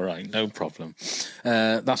 That's all right. No problem.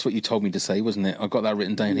 That's what you told me to say, wasn't it? I've got that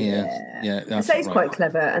written down here. Yeah, I say he's quite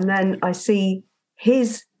clever. And then I see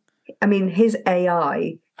his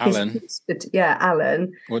AI. Alan.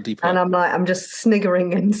 Alan. What do you put? And I'm just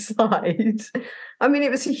sniggering inside. I mean,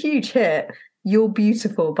 it was a huge hit. You're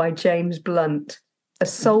Beautiful by James Blunt. A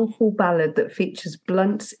soulful ballad that features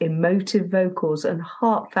Blunt's emotive vocals and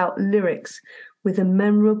heartfelt lyrics with a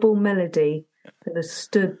memorable melody that has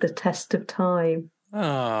stood the test of time.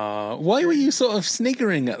 Ah, why were you sort of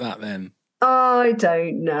sniggering at that then? I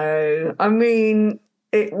don't know. I mean,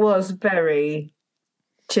 it was very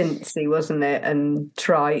chintzy, wasn't it? And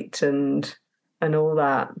trite and all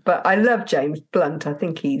that. But I love James Blunt. I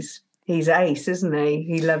think he's ace, isn't he?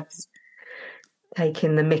 He loves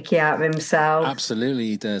taking the mickey out of himself. Absolutely,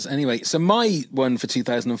 he does. Anyway, so my one for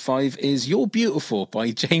 2005 is You're Beautiful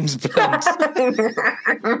by James Blunt. I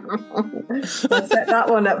set that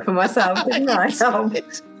one up for myself, didn't I?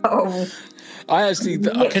 I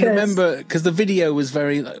can remember, because the video was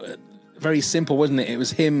very, very simple, wasn't it? It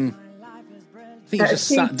was him. I think he just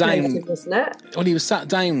sat down. Wasn't it? When he was sat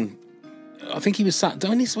down, I think he was sat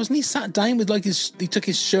down. Wasn't he sat down with he took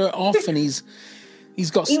his shirt off and he's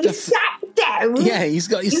got stuff. He sat down. Yeah, he's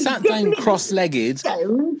sat down cross-legged,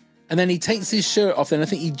 and then he takes his shirt off. Then I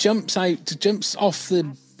think he jumps off the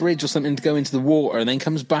bridge or something to go into the water, and then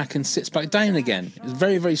comes back and sits back down again. It's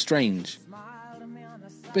very, very strange.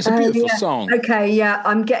 But it's a beautiful song. Okay, yeah,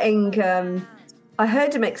 I'm getting. I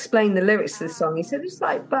heard him explain the lyrics to the song. He said it's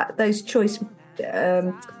like those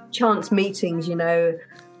chance meetings, you know.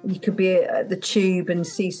 You could be at the Tube and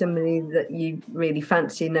see somebody that you really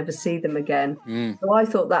fancy and never see them again. So I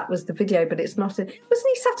thought that was the video, but it's not. Wasn't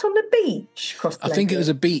he sat on the beach? I think it was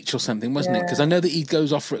a beach or something, wasn't it? Because I know that he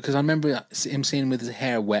goes off for it, because I remember him seeing him with his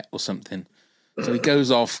hair wet or something. So he goes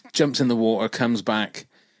off, jumps in the water, comes back,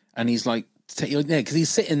 and he's like, because he's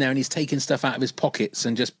sitting there and he's taking stuff out of his pockets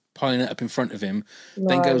and just piling it up in front of him,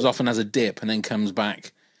 then goes off and has a dip, and then comes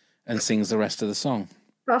back and sings the rest of the song.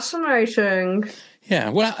 Fascinating. Yeah,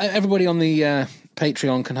 well, everybody on the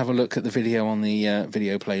Patreon can have a look at the video on the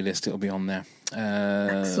video playlist. It'll be on there.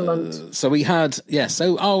 Excellent. So we had,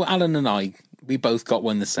 Alan and I, we both got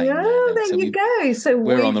one the same. Yeah, there you go. So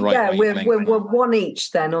we're on the right way. We're one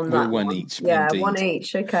each then on that. We're one each. Yeah, indeed. one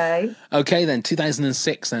each. Okay. Okay, then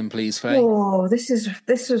 2006. Then please, Faye. Oh, this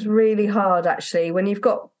was really hard actually. When you've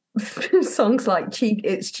got songs like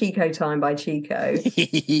It's Chico Time by Chico,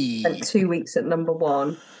 and 2 weeks at number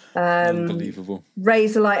 1. Unbelievable.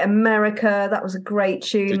 Razorlight America, that was a great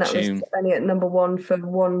tune. Was only at number 1 for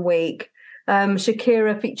 1 week.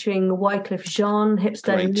 Shakira featuring Wyclef Jean, Hips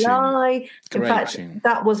Don't Lie. In fact,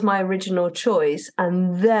 that was my original choice.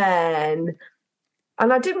 And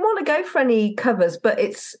I didn't want to go for any covers, but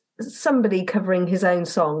it's somebody covering his own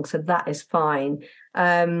song, so that is fine.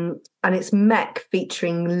 And it's Mek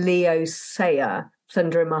featuring Leo Sayer,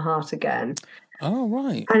 Thunder in My Heart Again. Oh,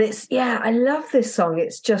 right. And I love this song.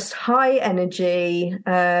 It's just high energy,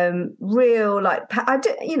 real,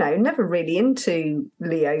 never really into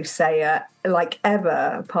Leo Sayer, like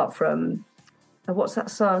ever, apart from, what's that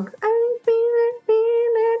song?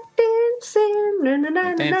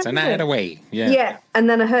 Dance the night away. Yeah. And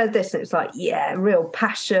then I heard this and it was like, real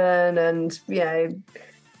passion and,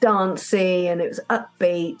 dancey, and it was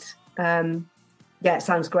upbeat. It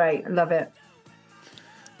sounds great. I love it.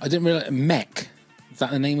 I didn't realise. Mek. Is that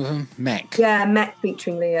the name of him? Mek. Yeah, Mek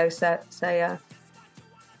featuring Leo Sayer.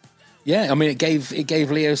 Yeah, I mean, it gave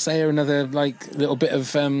Leo Sayer another little bit of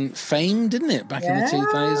fame, didn't it? Back in the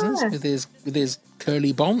 2000s with his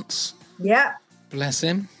curly bonts. Yeah. Bless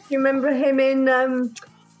him. Do you remember him in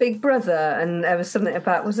Big Brother, and there was something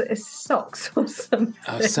about, was it socks or something?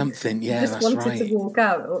 Oh, something, yeah, that's right. Just wanted to walk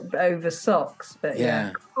out over socks, but yeah.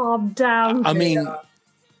 Calm down. I mean,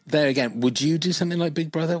 there again, would you do something like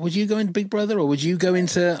Big Brother? Would you go into Big Brother, or would you go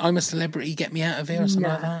into I'm a Celebrity, Get Me Out of Here, or something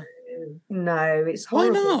like that? No, it's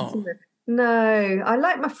horrible. Why not? No, I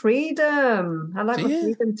like my freedom. I like my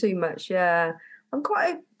freedom too much, yeah. I'm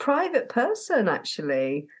quite a private person,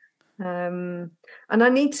 actually. And I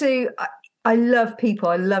need to... I love people.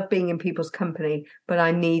 I love being in people's company, but I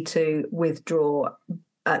need to withdraw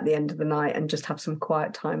at the end of the night and just have some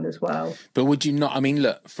quiet time as well. But would you not? I mean,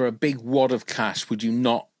 look, for a big wad of cash, would you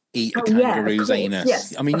not eat a kangaroo's anus?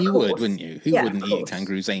 Yes, I mean, you would, wouldn't you? Who wouldn't eat a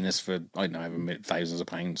kangaroo's anus for, I don't know, thousands of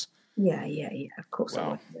pounds? Yeah, of course I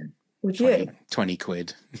would. Yeah. Would you? 20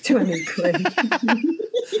 quid. 20 quid.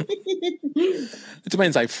 It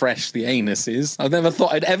depends how fresh the anus is. I never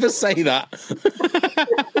thought I'd ever say that.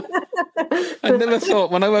 I never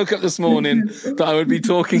thought when I woke up this morning that I would be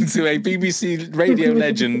talking to a BBC radio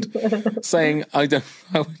legend saying, it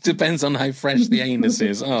depends on how fresh the anus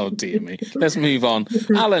is. Oh, dear me. Let's move on.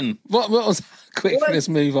 Alan, what was, let's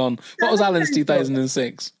move on. What was Alan's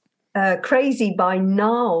 2006? Crazy by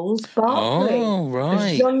Gnarls Barkley. Oh,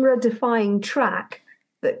 right. A genre-defying track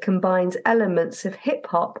that combines elements of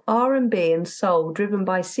hip-hop, R&B and soul driven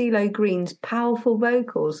by CeeLo Green's powerful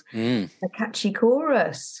vocals, a catchy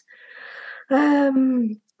chorus. I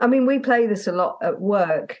mean, we play this a lot at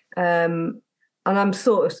work, and I'm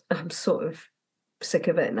sort of sick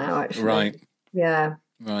of it now, actually. Right. Yeah.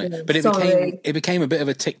 Right. Yeah, but it became a bit of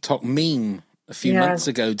a TikTok meme a few months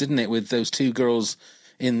ago, didn't it? With those two girls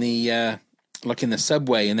in the in the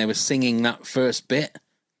subway, and they were singing that first bit.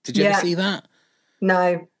 Did you ever see that?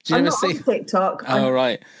 No. Did you ever see on TikTok? Oh,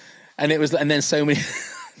 right. And it was, and then so many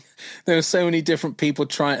there were so many different people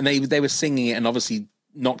trying, and they were singing it, and obviously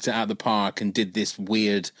knocked it out of the park and did this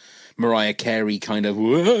weird Mariah Carey kind of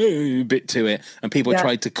whoa bit to it, and people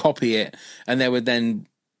tried to copy it, and there were then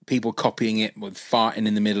people copying it with farting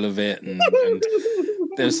in the middle of it, and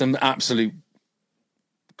there's some absolute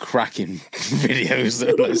cracking videos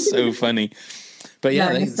that are so funny. But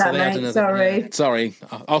yeah, they had another. Sorry,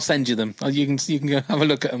 I'll send you them. You can go have a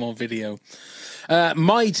look at them on video.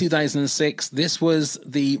 My 2006. This was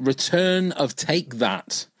the return of Take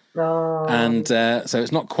That. Oh. And so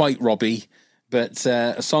it's not quite Robbie, but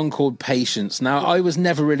a song called Patience. Now, I was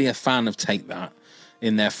never really a fan of Take That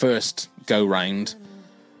in their first go-round,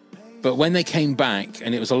 but when they came back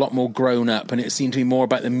and it was a lot more grown up and it seemed to be more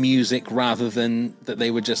about the music rather than that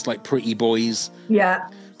they were just like pretty boys. Yeah.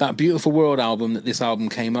 That Beautiful World album that this album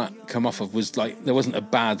come off of was like, there wasn't a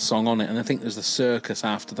bad song on it, and I think there's the Circus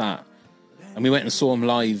after that. And we went and saw them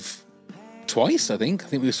live twice, I think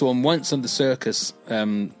we saw them once on the Circus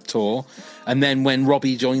tour, and then when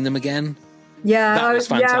Robbie joined them again, that was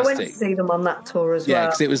fantastic. I went to see them on that tour as well. Yeah,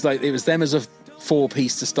 because it was them as a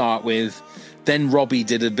 4-piece to start with, then Robbie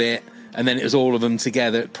did a bit, and then it was all of them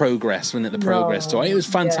together at Progress, when at the Progress tour. It was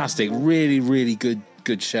fantastic, really, really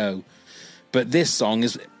good show. But this song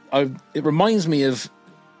it reminds me of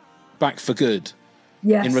Back for Good.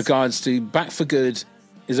 Yes. In regards to Back for Good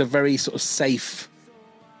is a very sort of safe.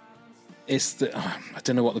 It's I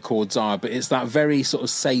don't know what the chords are, but it's that very sort of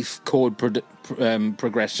safe chord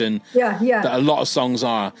progression that a lot of songs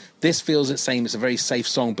are. This feels the same. It's a very safe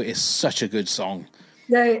song, but it's such a good song.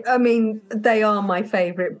 They are my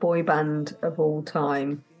favourite boy band of all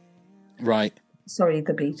time. Right. Sorry,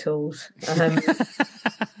 the Beatles.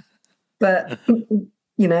 But,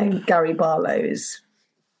 Gary Barlow is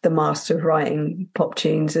the master of writing pop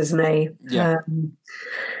tunes, isn't he? Yeah.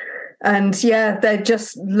 They're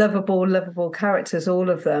just lovable characters,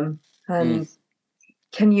 all of them. And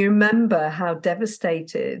can you remember how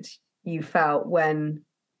devastated you felt when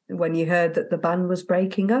you heard that the band was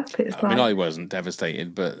breaking up? I mean, I wasn't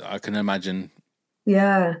devastated, but I can imagine.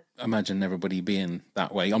 Yeah. Imagine everybody being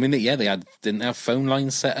that way. I mean, they didn't have phone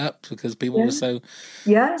lines set up because people were so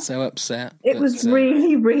upset. It was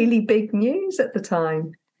really, really big news at the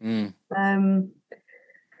time. And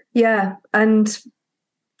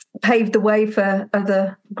paved the way for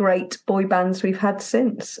other great boy bands we've had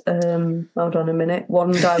since. Hold on a minute.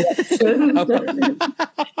 One Direction. But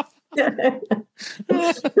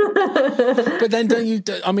then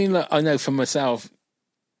look, I know for myself,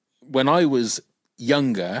 when I was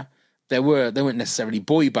younger, they weren't necessarily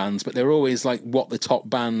boy bands, but they were always like what the top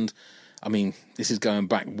band. I mean, this is going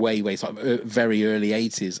back way very early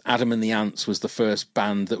 80s. Adam and the Ants was the first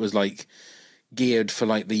band that was like geared for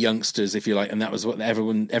like the youngsters, if you like, and that was what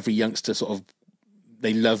every youngster sort of,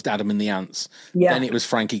 they loved Adam and the Ants. Yeah. Then it was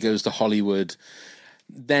Frankie Goes to Hollywood.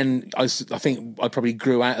 then I think I probably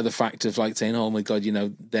grew out of the fact of like saying, oh my God, you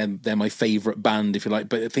know, they're my favourite band, if you like.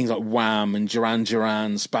 But things like Wham and Duran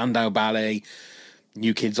Duran, Spandau Ballet,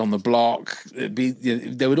 New Kids on the Block,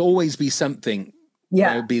 there would always be something.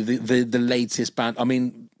 Yeah. It would be the latest band. I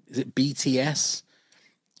mean, is it BTS?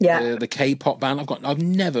 Yeah. The K-pop band. I've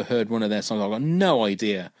never heard one of their songs. I've got no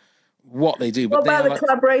idea what they do. What about the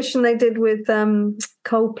collaboration they did with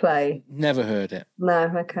Coldplay? Never heard it.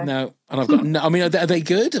 No, okay. No, and I've got I mean, are they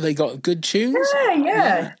good? Have they got good tunes?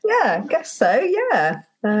 Yeah, I guess so, yeah.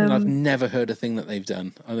 And I've never heard a thing that they've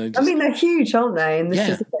done. I mean, they're huge, aren't they? And this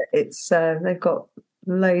is it. It's they've got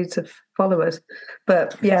loads of followers.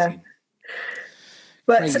 But Crazy. yeah.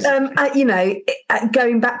 But you know,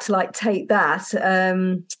 going back to like Take That,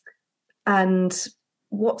 and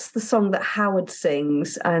what's the song that Howard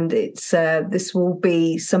sings? And it's This Will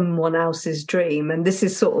Be Someone Else's Dream, and this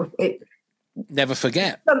is sort of it. Never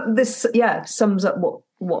Forget. This sums up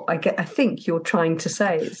what I think you're trying to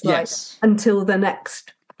say. It's like until the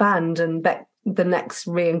next band and the next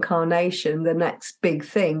reincarnation, the next big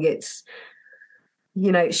thing. It's,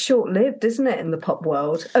 you know, it's short-lived, isn't it, in the pop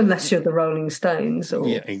world? Unless you're the Rolling Stones. Or,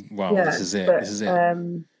 this is it. This is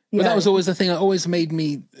it. But that was always the thing that always made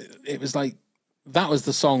me. It was like that was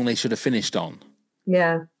the song they should have finished on.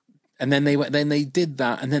 Yeah. And then they did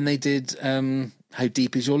that, and then they did How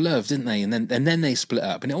Deep Is Your Love, didn't they? And then they split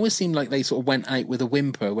up, and it always seemed like they sort of went out with a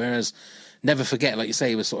whimper. Whereas Never Forget, like you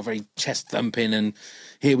say, was sort of very chest thumping, and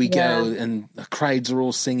here we go, and the crowds are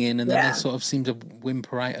all singing, and then they sort of seemed to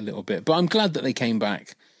whimper out a little bit. But I'm glad that they came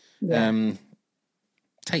back. Yeah.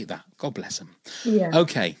 Take That. God bless them. Yeah.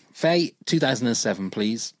 Okay, Faye, 2007,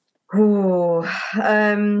 please. Oh,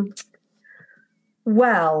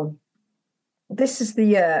 well, this is the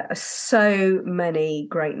year of so many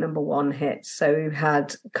great number one hits. So we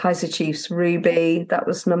had Kaiser Chiefs' Ruby, that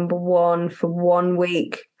was number one for 1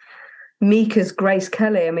 week. Mika's Grace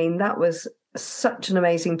Kelly, I mean, that was such an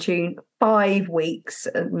amazing tune. 5 weeks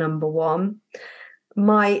at number one.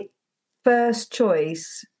 My first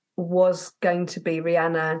choice was going to be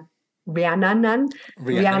Rihanna.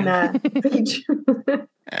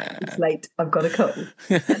 It's late. I've got a cold.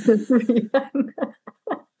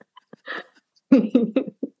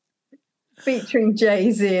 Featuring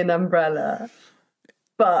Jay-Z and Umbrella,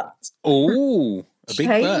 but a big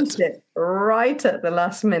changed it right at the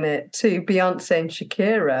last minute to Beyonce and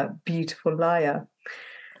Shakira, Beautiful Liar.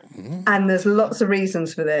 And there's lots of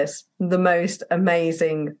reasons for this. The most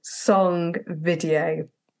amazing song video.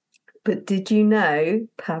 But did you know,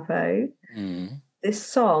 Pavo, this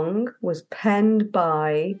song was penned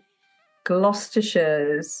by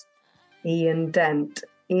Gloucestershire's Ian Dent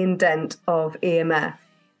of EMF.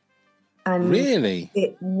 And really?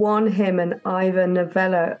 It won him an Ivor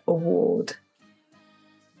Novello Award.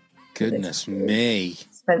 Goodness me.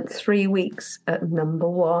 Spent 3 weeks at number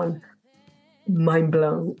one. Mind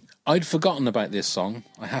blown. I'd forgotten about this song.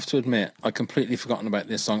 I have to admit, I'd completely forgotten about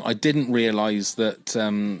this song. I didn't realise that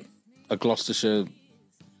a Gloucestershire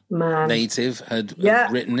native had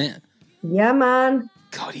written it. Yeah, man.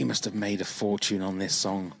 God, he must have made a fortune on this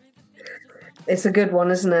song. It's a good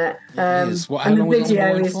one, isn't it? It is. And the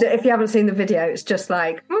video is, if you haven't seen the video, it's just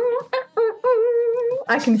like,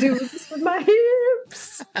 I can do this with my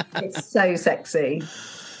hips. It's so sexy.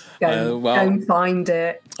 Go and find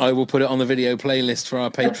it. I will put it on the video playlist for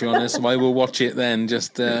our Patreoners, so I will watch it then.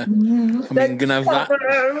 Just, I'm going to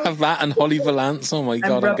have that and Holly Valance. Oh my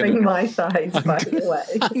God. I'm rubbing my thighs, by the way.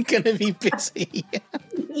 I'm going to be busy.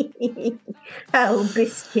 Oh,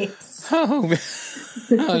 biscuits. Oh,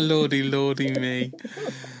 lordy me.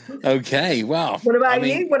 Okay, well. What about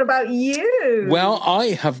you? What about you? Well, I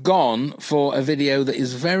have gone for a video that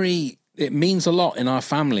is it means a lot in our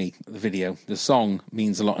family, the video. The song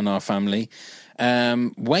means a lot in our family.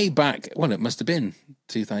 Way back, well, it must have been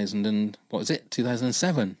 2000 and, what was it?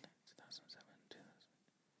 2007.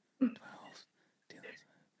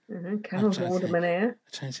 2012. Carol Vorderman here.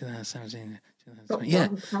 2017. Yeah,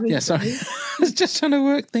 sorry. I was just trying to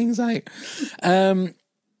work things out.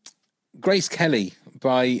 Grace Kelly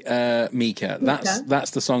by Mika.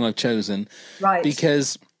 That's the song I've chosen. Right.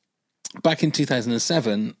 Because back in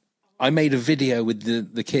 2007, I made a video with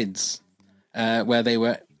the kids where they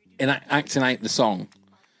were acting out the song.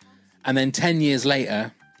 And then 10 years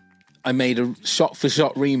later, I made a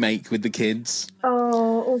shot-for-shot remake with the kids.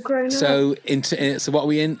 Oh, all grown up. So what are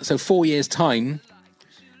we in? So 4 years' time,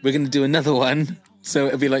 we're going to do another one. So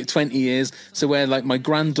it'll be like 20 years. So where like my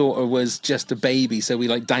granddaughter was just a baby, so we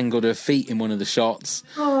like dangled her feet in one of the shots.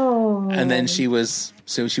 Oh. And then she would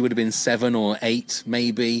have been 7 or 8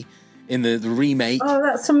 maybe in the remake. Oh,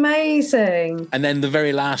 that's amazing. And then the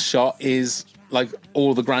very last shot is like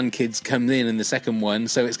all the grandkids come in the second one,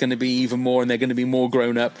 so it's going to be even more, and they're going to be more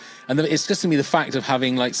grown up. And it's just going to be the fact of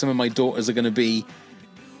having like some of my daughters are going to be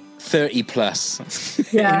 30 plus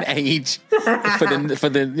in age for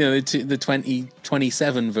the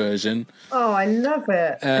 2027 version. Oh, I love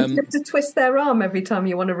it. You have to twist their arm every time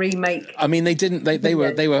you want to remake. I mean, they didn't. They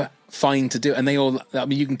were fine to do it, and they all. I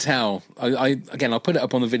mean, you can tell. I'll put it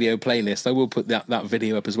up on the video playlist. I will put that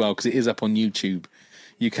video up as well because it is up on YouTube.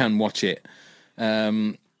 You can watch it,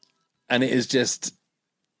 and it is just.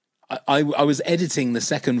 I was editing the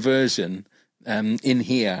second version. In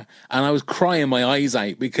here, and I was crying my eyes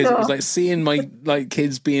out because it was like seeing my like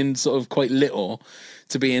kids being sort of quite little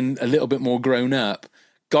to being a little bit more grown up.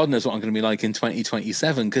 God knows what I'm going to be like in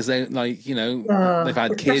 2027 because they like they've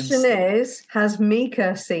had kids. The question is, has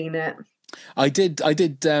Mika seen it? I did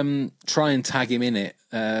try and tag him in it,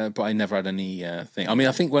 but I never had any thing. I mean,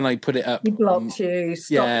 I think when I put it up, he blocked you.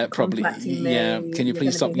 Probably. Yeah, can you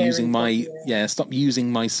please stop using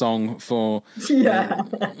my song for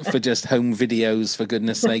just home videos for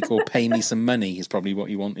goodness sake, or pay me some money is probably what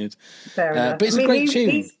you wanted. Fair enough. But it's a great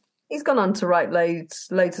tune. He's gone on to write loads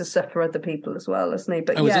of stuff for other people as well, hasn't he?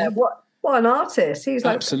 But what an artist! He's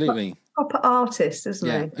like absolutely. Proper artist, isn't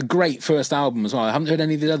he? A great first album as well. I haven't heard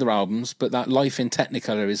any of the other albums, but that Life in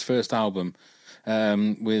Technicolor, his first album,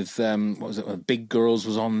 with what was it? Big Girls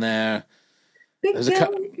was on there.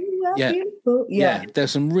 Beautiful.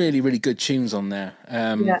 There's some really, really good tunes on there.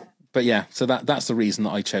 But so that's the reason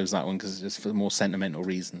that I chose that one, because it's just for more sentimental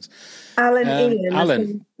reasons.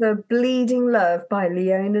 Alan, The Bleeding Love by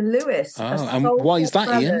Leona Lewis. And why is that,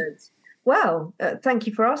 ballad. Ian? Well, thank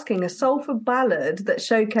you for asking. A soulful ballad that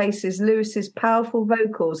showcases Lewis's powerful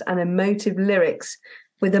vocals and emotive lyrics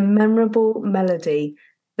with a memorable melody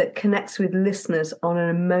that connects with listeners on an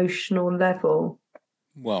emotional level.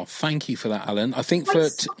 Well, thank you for that, Alan. I think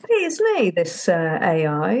isn't he, this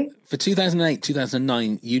AI? For 2008,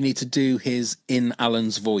 2009, you need to do his in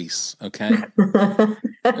Alan's voice, okay?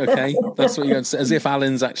 Okay, that's what you're going to say, as if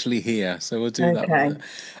Alan's actually here. So we'll do that.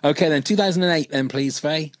 Okay, then 2008, then please,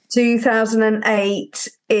 Faye. 2008.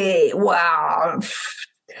 Wow.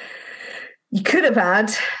 You could have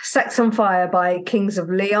had Sex on Fire by Kings of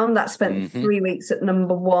Leon. That spent 3 weeks at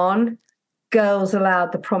number 1. Girls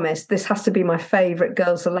Aloud, The Promise. This has to be my favourite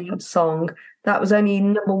Girls Aloud song. That was only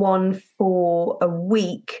number 1 for a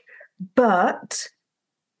week, but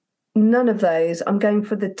none of those. I'm going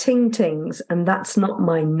for the Ting Tings, and That's Not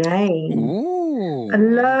My Name. Ooh, I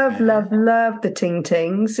love the Ting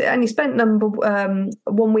Tings. It only spent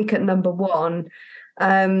 1 week at number 1.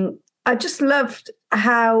 I just loved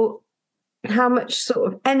how much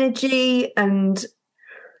sort of energy and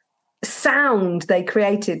sound they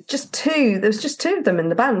created. There was just 2 of them in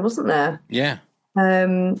the band, wasn't there? Yeah.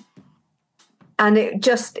 And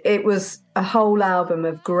it was a whole album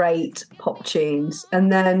of great pop tunes,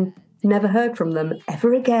 and then never heard from them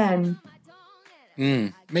ever again.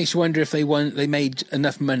 Makes you wonder if they made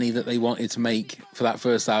enough money that they wanted to make for that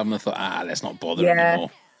first album. I thought, let's not bother anymore.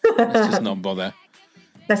 Let's just not bother.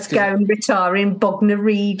 Let's go and retire in Bognor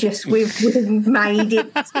Regis. We've made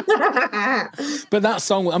it. But that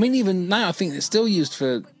song, I mean, even now, I think it's still used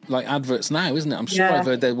for like adverts now, isn't it? I'm sure I've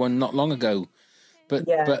heard that one not long ago. But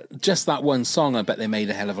just that one song, I bet they made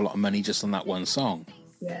a hell of a lot of money just on that one song.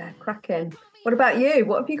 Yeah, cracking. What about you?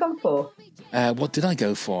 What have you gone for? What did I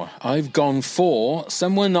go for? I've gone for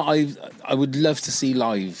someone that I would love to see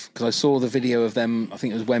live, because I saw the video of them, I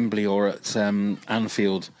think it was Wembley or at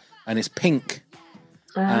Anfield, and it's Pink.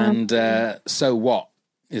 And So What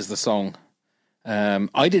is the song.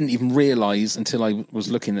 I didn't even realise until I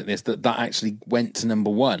was looking at this that actually went to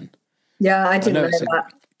number 1. Yeah, I didn't know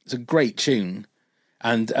that. It's a great tune.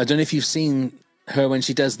 And I don't know if you've seen her when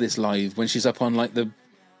she does this live, when she's up on like the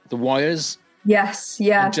wires. Yes,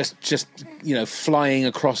 yeah. And just flying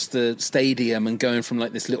across the stadium and going from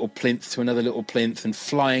like this little plinth to another little plinth and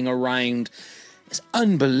flying around. It's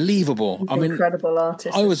unbelievable. Incredible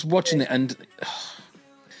artist. I was watching it and...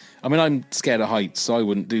 I mean, I'm scared of heights, so I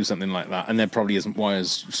wouldn't do something like that. And there probably isn't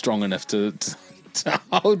wires strong enough to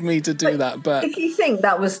hold me to do that. But if you think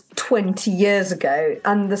that was 20 years ago,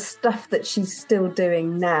 and the stuff that she's still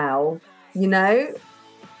doing now,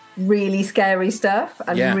 really scary stuff,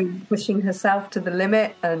 and really pushing herself to the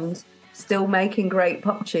limit and still making great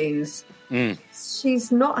pop tunes.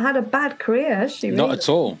 She's not had a bad career, has she? Really? Not at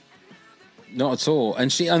all. Not at all.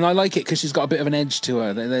 And I like it because she's got a bit of an edge to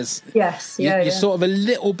her. You're sort of a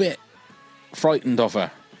little bit frightened of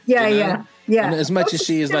her. Yeah. And as much as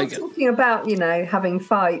she is like talking about, having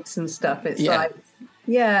fights and stuff, it's like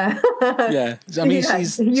Yeah. Yeah. I mean,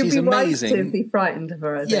 she's amazing. Right to be frightened of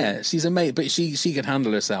her. I think. Yeah, she's amazing, but she can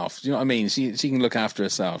handle herself. Do you know what I mean? She can look after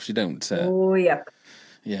herself. She don't. Oh, yeah.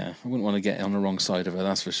 Yeah, I wouldn't want to get on the wrong side of her,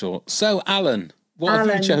 that's for sure. So, Alan, what have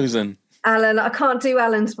you chosen? Alan, I can't do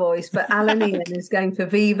Alan's voice, but Alan Ian is going for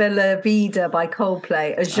Viva La Vida by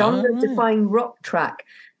Coldplay, a genre-defying rock track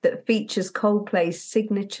that features Coldplay's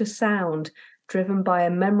signature sound, driven by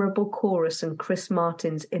a memorable chorus and Chris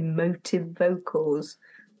Martin's emotive vocals.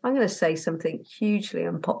 I'm going to say something hugely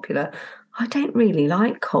unpopular. I don't really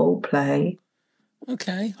like Coldplay.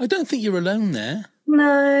 Okay, I don't think you're alone there.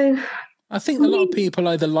 No. I think a lot of people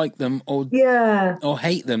either like them or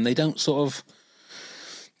hate them. They don't sort of...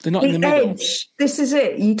 They're not in the middle. Edge. This is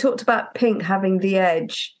it. You talked about Pink having the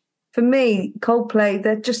edge. For me, Coldplay,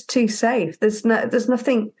 they're just too safe. There's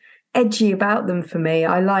nothing edgy about them for me.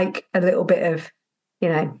 I like a little bit of,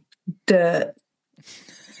 dirt,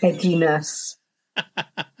 edginess.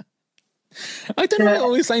 I don't know. It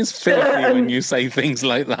always sounds filthy when you say things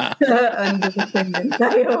like that. Dirt under the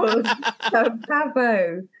fingernails.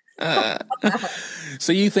 Bravo.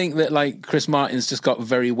 So you think that like Chris Martin's just got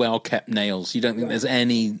very well kept nails? You don't think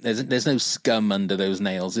there's no scum under those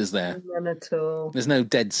nails, is there? None at all. There's no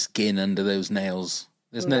dead skin under those nails.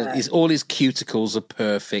 There's all his cuticles are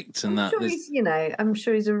perfect and that. I'm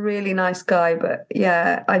sure he's a really nice guy, but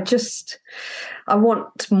yeah, I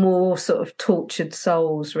want more sort of tortured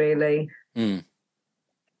souls, really. Mm.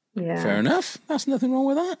 Yeah. Fair enough. That's nothing wrong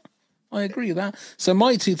with that. I agree with that. So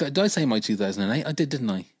did I say my 2008? I did,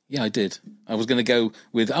 didn't I? Yeah, I did. I was going to go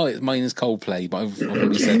with, mine is Coldplay, but I've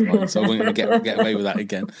already said mine, so I wasn't going to get away with that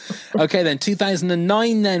again. Okay, then,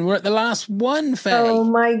 2009 then. We're at the last one, Faye. Oh,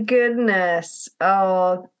 my goodness.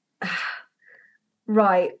 Oh,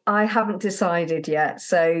 right. I haven't decided yet,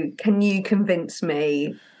 so can you convince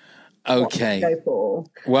me? Okay. What to go for?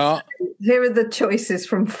 Well, so, here are the choices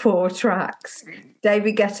from 4 tracks.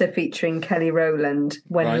 David Guetta featuring Kelly Rowland,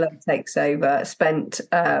 When Love Takes Over, spent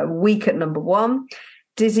a week at number 1.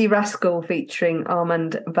 Dizzy Rascal featuring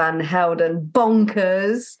Armand Van Helden,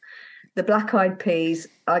 Bonkers. The Black Eyed Peas,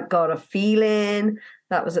 I Got a Feeling.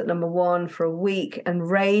 That was at number 1 for a week.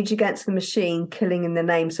 And Rage Against the Machine, Killing in the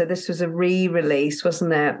Name. So this was a re-release,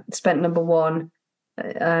 wasn't it? Spent number 1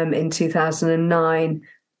 in 2009.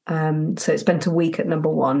 So it spent a week at number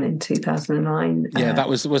 1 in 2009. Yeah,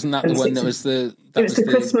 wasn't that the one that was the... It was the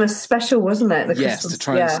Christmas special, wasn't it? Yes, to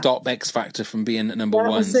try and stop X Factor from being at number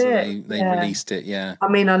 1. So they released it, yeah. I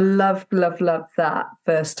mean, I loved that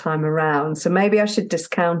first time around. So maybe I should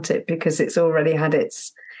discount it because it's already had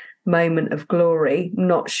its moment of glory.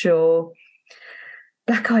 Not sure.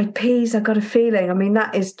 Black Eyed Peas, I Got a Feeling. I mean,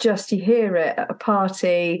 that is just, you hear it at a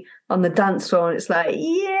party on the dance floor and it's like,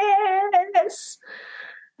 yes!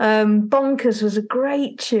 Bonkers was a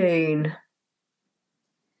great tune.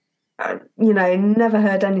 Never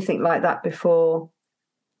heard anything like that before.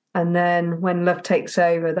 And then When Love Takes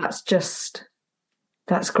Over, that's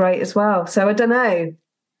great as well. So I don't know.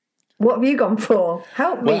 What have you gone for?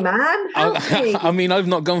 Help me, man. Help me. I mean, I've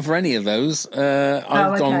not gone for any of those.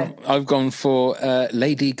 I've gone for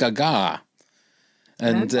Lady Gaga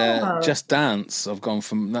and Just Dance.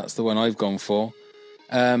 That's the one I've gone for.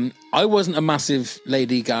 I wasn't a massive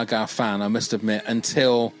Lady Gaga fan, I must admit,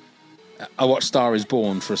 until I watched Star is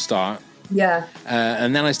Born for a start. Yeah.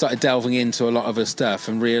 And then I started delving into a lot of her stuff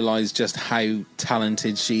and realised just how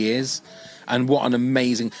talented she is and what an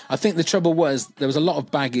amazing... I think the trouble was there was a lot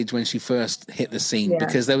of baggage when she first hit the scene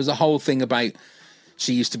because there was a whole thing about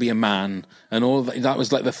she used to be a man and all that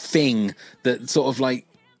was like the thing that sort of like...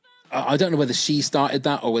 I don't know whether she started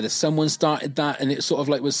that or whether someone started that, and it sort of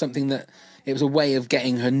like was something that... It was a way of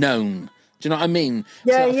getting her known. Do you know what I mean?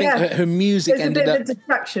 Yeah, so I think her music ended up... There's a bit of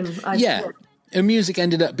a distraction. Her music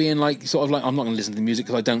ended up being like, sort of like, I'm not going to listen to the music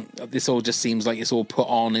because this all just seems like it's all put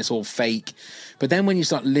on, it's all fake. But then when you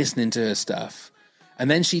start listening to her stuff, and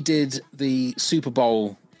then she did the Super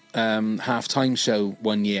Bowl halftime show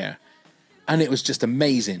one year, and it was just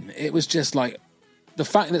amazing. It was just like, the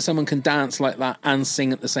fact that someone can dance like that and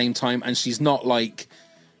sing at the same time, and she's not like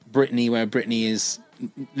Britney, where Britney is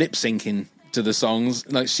lip syncing to the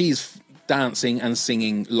songs, like she's dancing and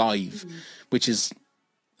singing live, which is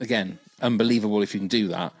again unbelievable if you can do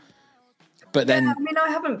that. But then I mean, I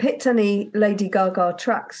haven't picked any Lady Gaga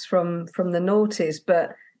tracks from the noughties,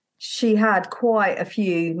 but she had quite a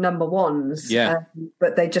few number ones,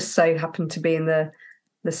 but they just so happened to be in the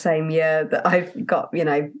same year that I've got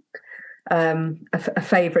a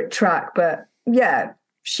favorite track. But yeah,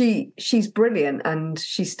 she's brilliant and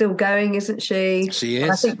she's still going, isn't she? She is.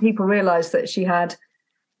 And I think people realise that she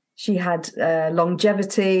She had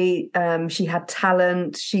longevity. She had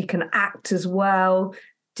talent. She can act as well.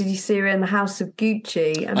 Did you see her in the House of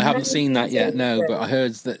Gucci? I haven't seen that yet, no, but I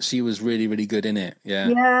heard that she was really, really good in it. Yeah.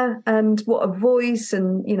 Yeah, and what a voice,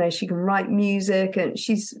 and she can write music, and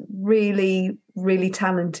she's really, really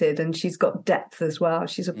talented, and she's got depth as well.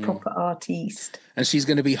 She's a proper artiste. And she's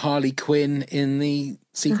going to be Harley Quinn in the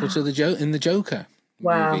sequel to the Joker.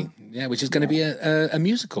 Wow. Movie. Yeah, which is going to be a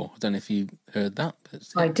musical. I don't know if you heard that. But,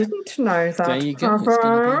 I didn't know that. There you go. It's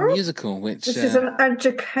going to be a musical. Which this is an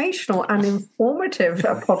educational and informative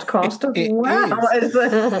podcast as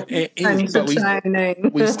well. It is, but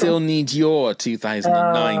we still need your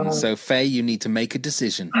 2009. So, Faye, you need to make a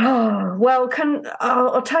decision. Well,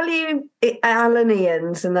 I'll tell you Alan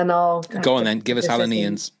Ian's, and then I'll... Go on then, give us Alan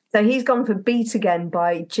Ian's. So he's gone for Beat Again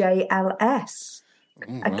by JLS.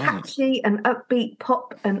 A catchy and upbeat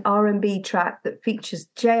pop and R&B track that features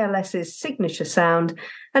JLS's signature sound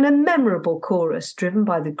and a memorable chorus driven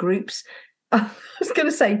by the group's, I was going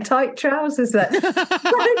to say tight trousers there. Tight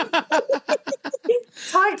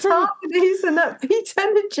harmonies and upbeat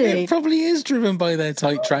energy. It probably is driven by their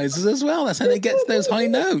tight trousers as well. That's how they get to those high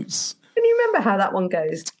notes. Can you remember how that one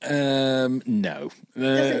goes? No.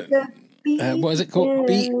 What is it called?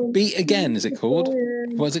 Beat Again, is it called?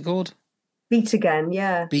 What is it called? Beat Again,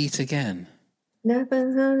 yeah. Beat Again.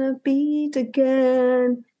 Never gonna beat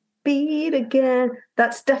again, beat again.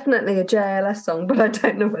 That's definitely a JLS song, but I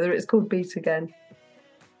don't know whether it's called Beat Again.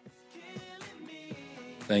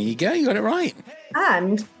 There you go, you got it right.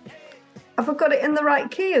 And I've got it in the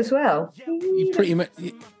right key as well. You pretty much...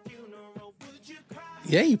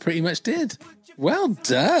 Yeah, you pretty much did. Well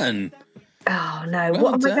done. Oh no! Well,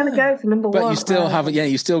 what am I going to go for number one? But you still haven't. Yeah,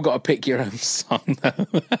 you still got to pick your own song.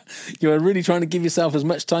 You are really trying to give yourself as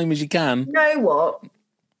much time as you can. You know what?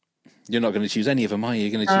 You're not going to choose any of them, are you?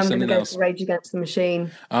 You're going to choose something else. I'm going to go for Rage Against the Machine.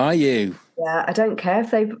 Are you? Yeah, I don't care if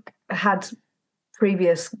they've had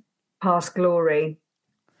previous past glory.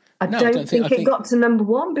 I don't think it got to number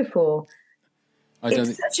one before.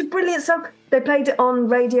 It's such a brilliant song. They played it on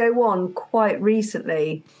Radio 1 quite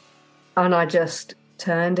recently, and I just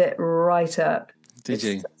turned it right up. Did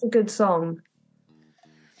you? It's such a good song.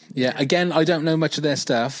 Yeah, again, I don't know much of their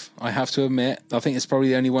stuff, I have to admit. I think it's probably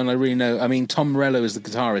the only one I really know. I mean, Tom Morello is the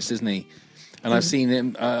guitarist, isn't he? And I've seen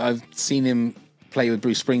him play with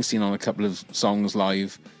Bruce Springsteen on a couple of songs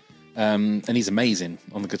live. And he's amazing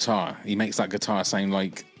on the guitar. He makes that guitar sound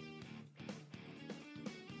like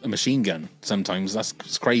a machine gun sometimes. That's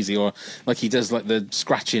crazy. Or like he does like the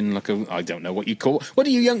scratching, like I don't know what you call. What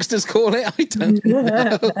do you youngsters call it? I don't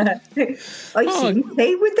know. I see you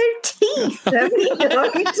play with their teeth. Can you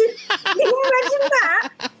imagine that?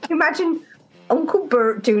 Imagine Uncle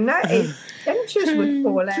Bert doing that. His dentures would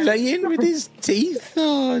fall out. Playing with his teeth.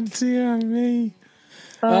 Oh dear me.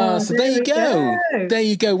 So there you go. There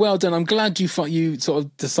you go. Well done. I'm glad you sort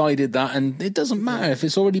of decided that, and it doesn't matter if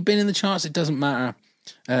it's already been in the charts. It doesn't matter.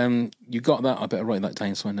 You got that. I better write that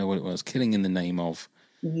down so I know what it was. Killing in the Name of.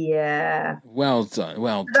 Yeah. Well done.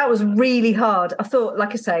 Well done. That was really hard. I thought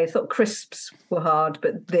crisps were hard,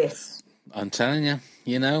 but this. I'm telling you,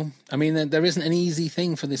 I mean, there isn't an easy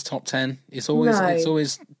thing for this top 10. It's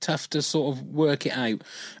always tough to sort of work it out.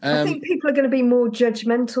 I think people are going to be more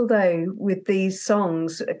judgmental though with these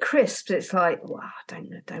songs. Crisps, it's like, wow, I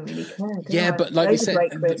don't really care. Yeah, but like we said,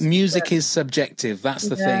 music is subjective. That's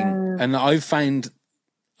the thing. And I've found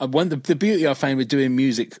the beauty I found with doing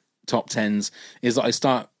music top 10s is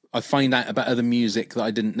that I find out about other music that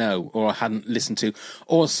I didn't know or I hadn't listened to,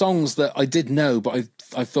 or songs that I did know, but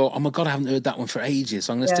I thought, oh my God, I haven't heard that one for ages.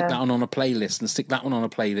 So I'm going to stick that one on a playlist and stick that one on a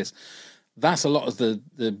playlist. That's a lot of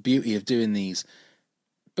the beauty of doing these.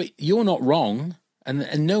 But you're not wrong,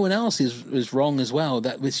 and no one else is wrong as well.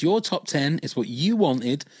 That it's your top 10, it's what you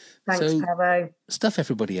wanted. Thanks, Pavo. Stuff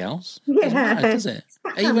everybody else. Yeah. Doesn't matter, does it?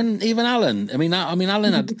 Even Alan. I mean,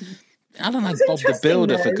 Alan had Bob the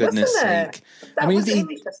Builder, for goodness sake. That was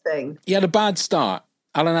interesting. He had a bad start.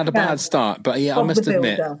 Alan had a bad start, but I must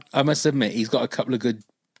admit, he's got a couple of good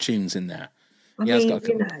tunes in there.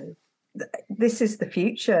 This is the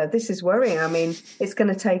future. This is worrying. I mean, it's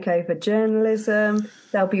going to take over journalism.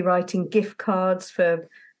 They'll be writing gift cards for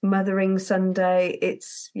Mothering Sunday.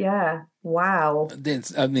 Wow.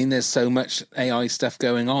 There's so much AI stuff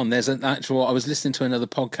going on. There's an actual, I was listening to another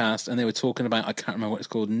podcast and they were talking about, I can't remember what it's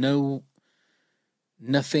called,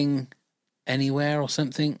 Nothing Anywhere or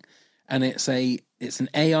something. And it's an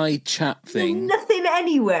AI chat thing. Nothing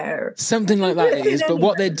Anywhere. Something like that it is. But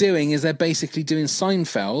what they're doing is they're basically doing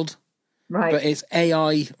Seinfeld. Right. But it's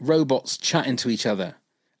AI robots chatting to each other.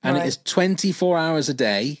 And it is 24 hours a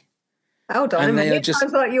day. Hold on a minute. It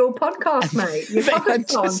sounds like your podcast, mate.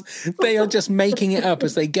 They are just making it up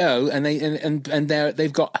as they go, and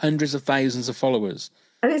they've got hundreds of thousands of followers.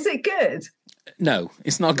 And is it good? No,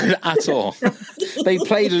 it's not good at all. They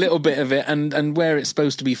played a little bit of it, and where it's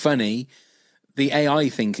supposed to be funny, the AI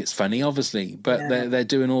think it's funny, obviously, but they're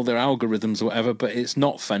doing all their algorithms or whatever, but it's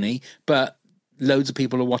not funny, but loads of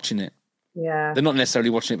people are watching it. Yeah. They're not necessarily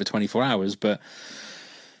watching it for 24 hours, but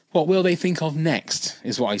what will they think of next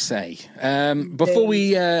is what I say. Before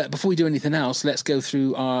we do anything else, let's go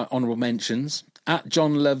through our honourable mentions. At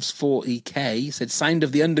John Loves 40k said Sound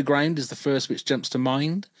of the Underground is the first which jumps to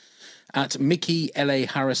mind. At Mickey L.A.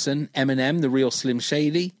 Harrison, Eminem, The Real Slim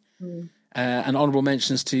Shady. And honourable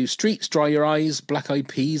mentions to Streets, Dry Your Eyes, Black Eyed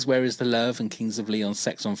Peas, Where Is the Love, and Kings of Leon,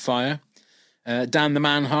 Sex on Fire. Dan the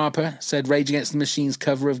Man Harper said Rage Against the Machine's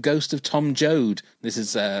cover of Ghost of Tom Joad. This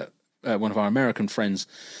is one of our American friends.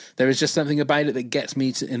 There is just something about it that gets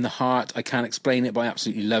me in the heart. I can't explain it, but I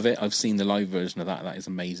absolutely love it. I've seen the live version of that. That is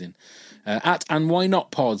amazing. At And Why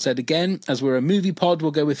Not Pod said again, as we're a movie pod,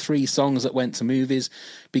 we'll go with 3 songs that went to movies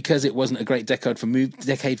because it wasn't a great decade for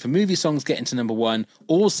movie songs getting to number 1.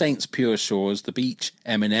 All Saints, Pure Shores, The Beach,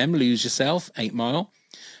 Eminem, Lose Yourself, 8 Mile.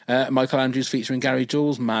 Michael Andrews featuring Gary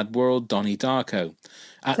Jules, Mad World, Donnie Darko.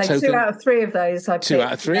 So 2 out of 3 of those I picked. 2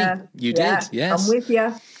 out of 3. You did, yes. I'm with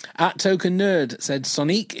you. At Token Nerd said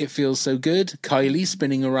Sonique, It Feels So Good, Kylie,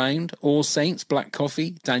 Spinning Around, All Saints, Black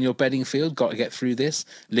Coffee, Daniel Bedingfield, Got to Get Through This,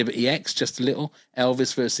 Liberty X, Just a Little,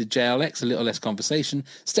 Elvis versus JLX, A Little Less Conversation,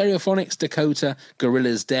 Stereophonics, Dakota,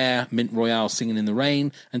 Gorillas Dare, Mint Royale, Singing in the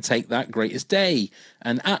Rain, and Take That, Greatest Day.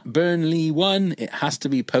 And at Burnley 1, it has to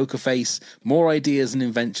be Poker Face, More Ideas and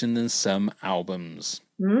Invention Than Some Albums.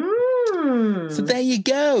 So there you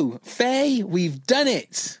go. Faye, we've done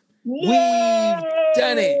it. Yay! We've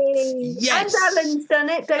done it. Yes. And Alan's done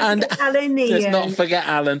it. Don't forget Alan. Let's not forget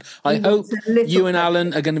Alan. I hope you and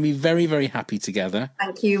Alan are going to be very, very happy together.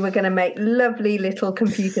 Thank you. We're going to make lovely little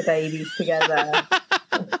computer babies together.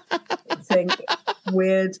 It's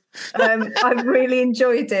weird. I've really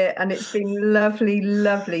enjoyed it, and it's been lovely,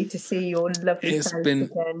 lovely to see your lovely It's been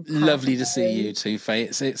again. lovely to see you too, Faye.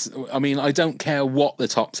 It's. I mean, I don't care what the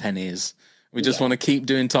top 10 is. We just want to keep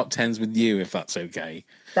doing top 10s with you, if that's okay.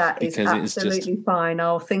 That is absolutely fine.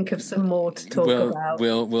 I'll think of some more to talk about.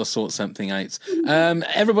 We'll sort something out.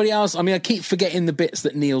 Everybody else, I mean, I keep forgetting the bits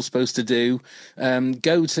that Neil's supposed to do.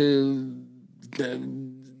 Go to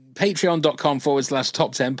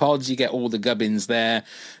patreon.com/top 10 pods. You get all the gubbins there.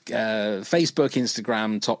 Facebook,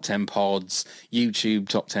 Instagram, top 10 pods, YouTube,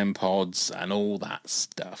 top 10 pods, and all that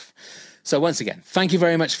stuff. So once again, thank you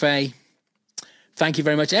very much, Faye. Thank you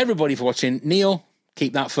very much, everybody, for watching. Neil,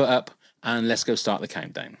 keep that foot up, and let's go start the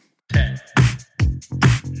countdown. 10,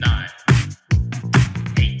 9,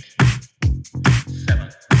 8,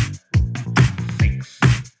 7, 6,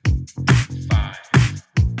 5,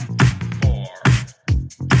 4,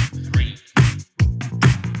 3,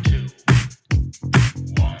 2,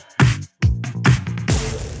 1.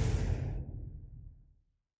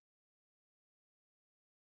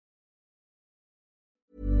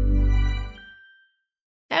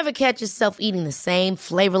 Ever catch yourself eating the same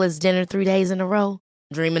flavorless dinner 3 days in a row?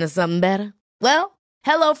 Dreaming of something better? Well,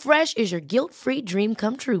 HelloFresh is your guilt-free dream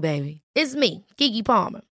come true, baby. It's me, Keke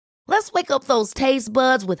Palmer. Let's wake up those taste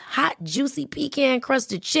buds with hot, juicy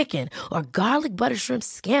pecan-crusted chicken or garlic butter shrimp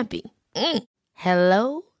scampi.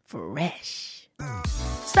 Hello Fresh.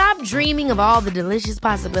 Stop dreaming of all the delicious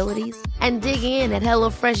possibilities and dig in at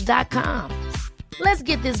HelloFresh.com. Let's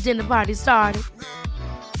get this dinner party started.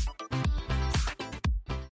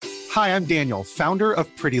 Hi, I'm Daniel, founder of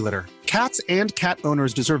Pretty Litter. Cats and cat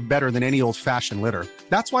owners deserve better than any old-fashioned litter.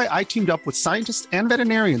 That's why I teamed up with scientists and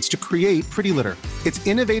veterinarians to create Pretty Litter. Its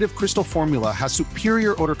innovative crystal formula has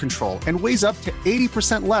superior odor control and weighs up to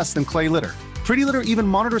 80% less than clay litter. Pretty Litter even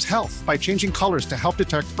monitors health by changing colors to help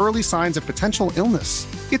detect early signs of potential illness.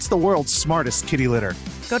 It's the world's smartest kitty litter.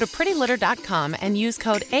 Go to prettylitter.com and use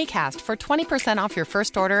code ACAST for 20% off your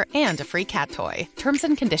first order and a free cat toy. Terms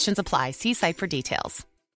and conditions apply. See site for details.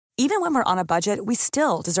 Even when we're on a budget, we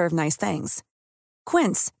still deserve nice things.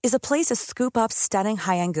 Quince is a place to scoop up stunning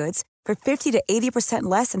high-end goods for 50 to 80%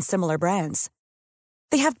 less than similar brands.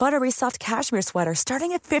 They have buttery soft cashmere sweaters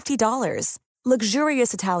starting at $50,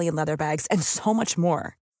 luxurious Italian leather bags, and so much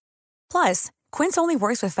more. Plus, Quince only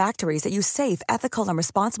works with factories that use safe, ethical, and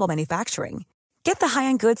responsible manufacturing. Get the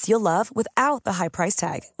high-end goods you'll love without the high price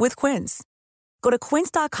tag with Quince. Go to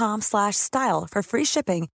quince.com/style for free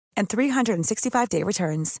shipping and 365-day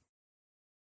returns.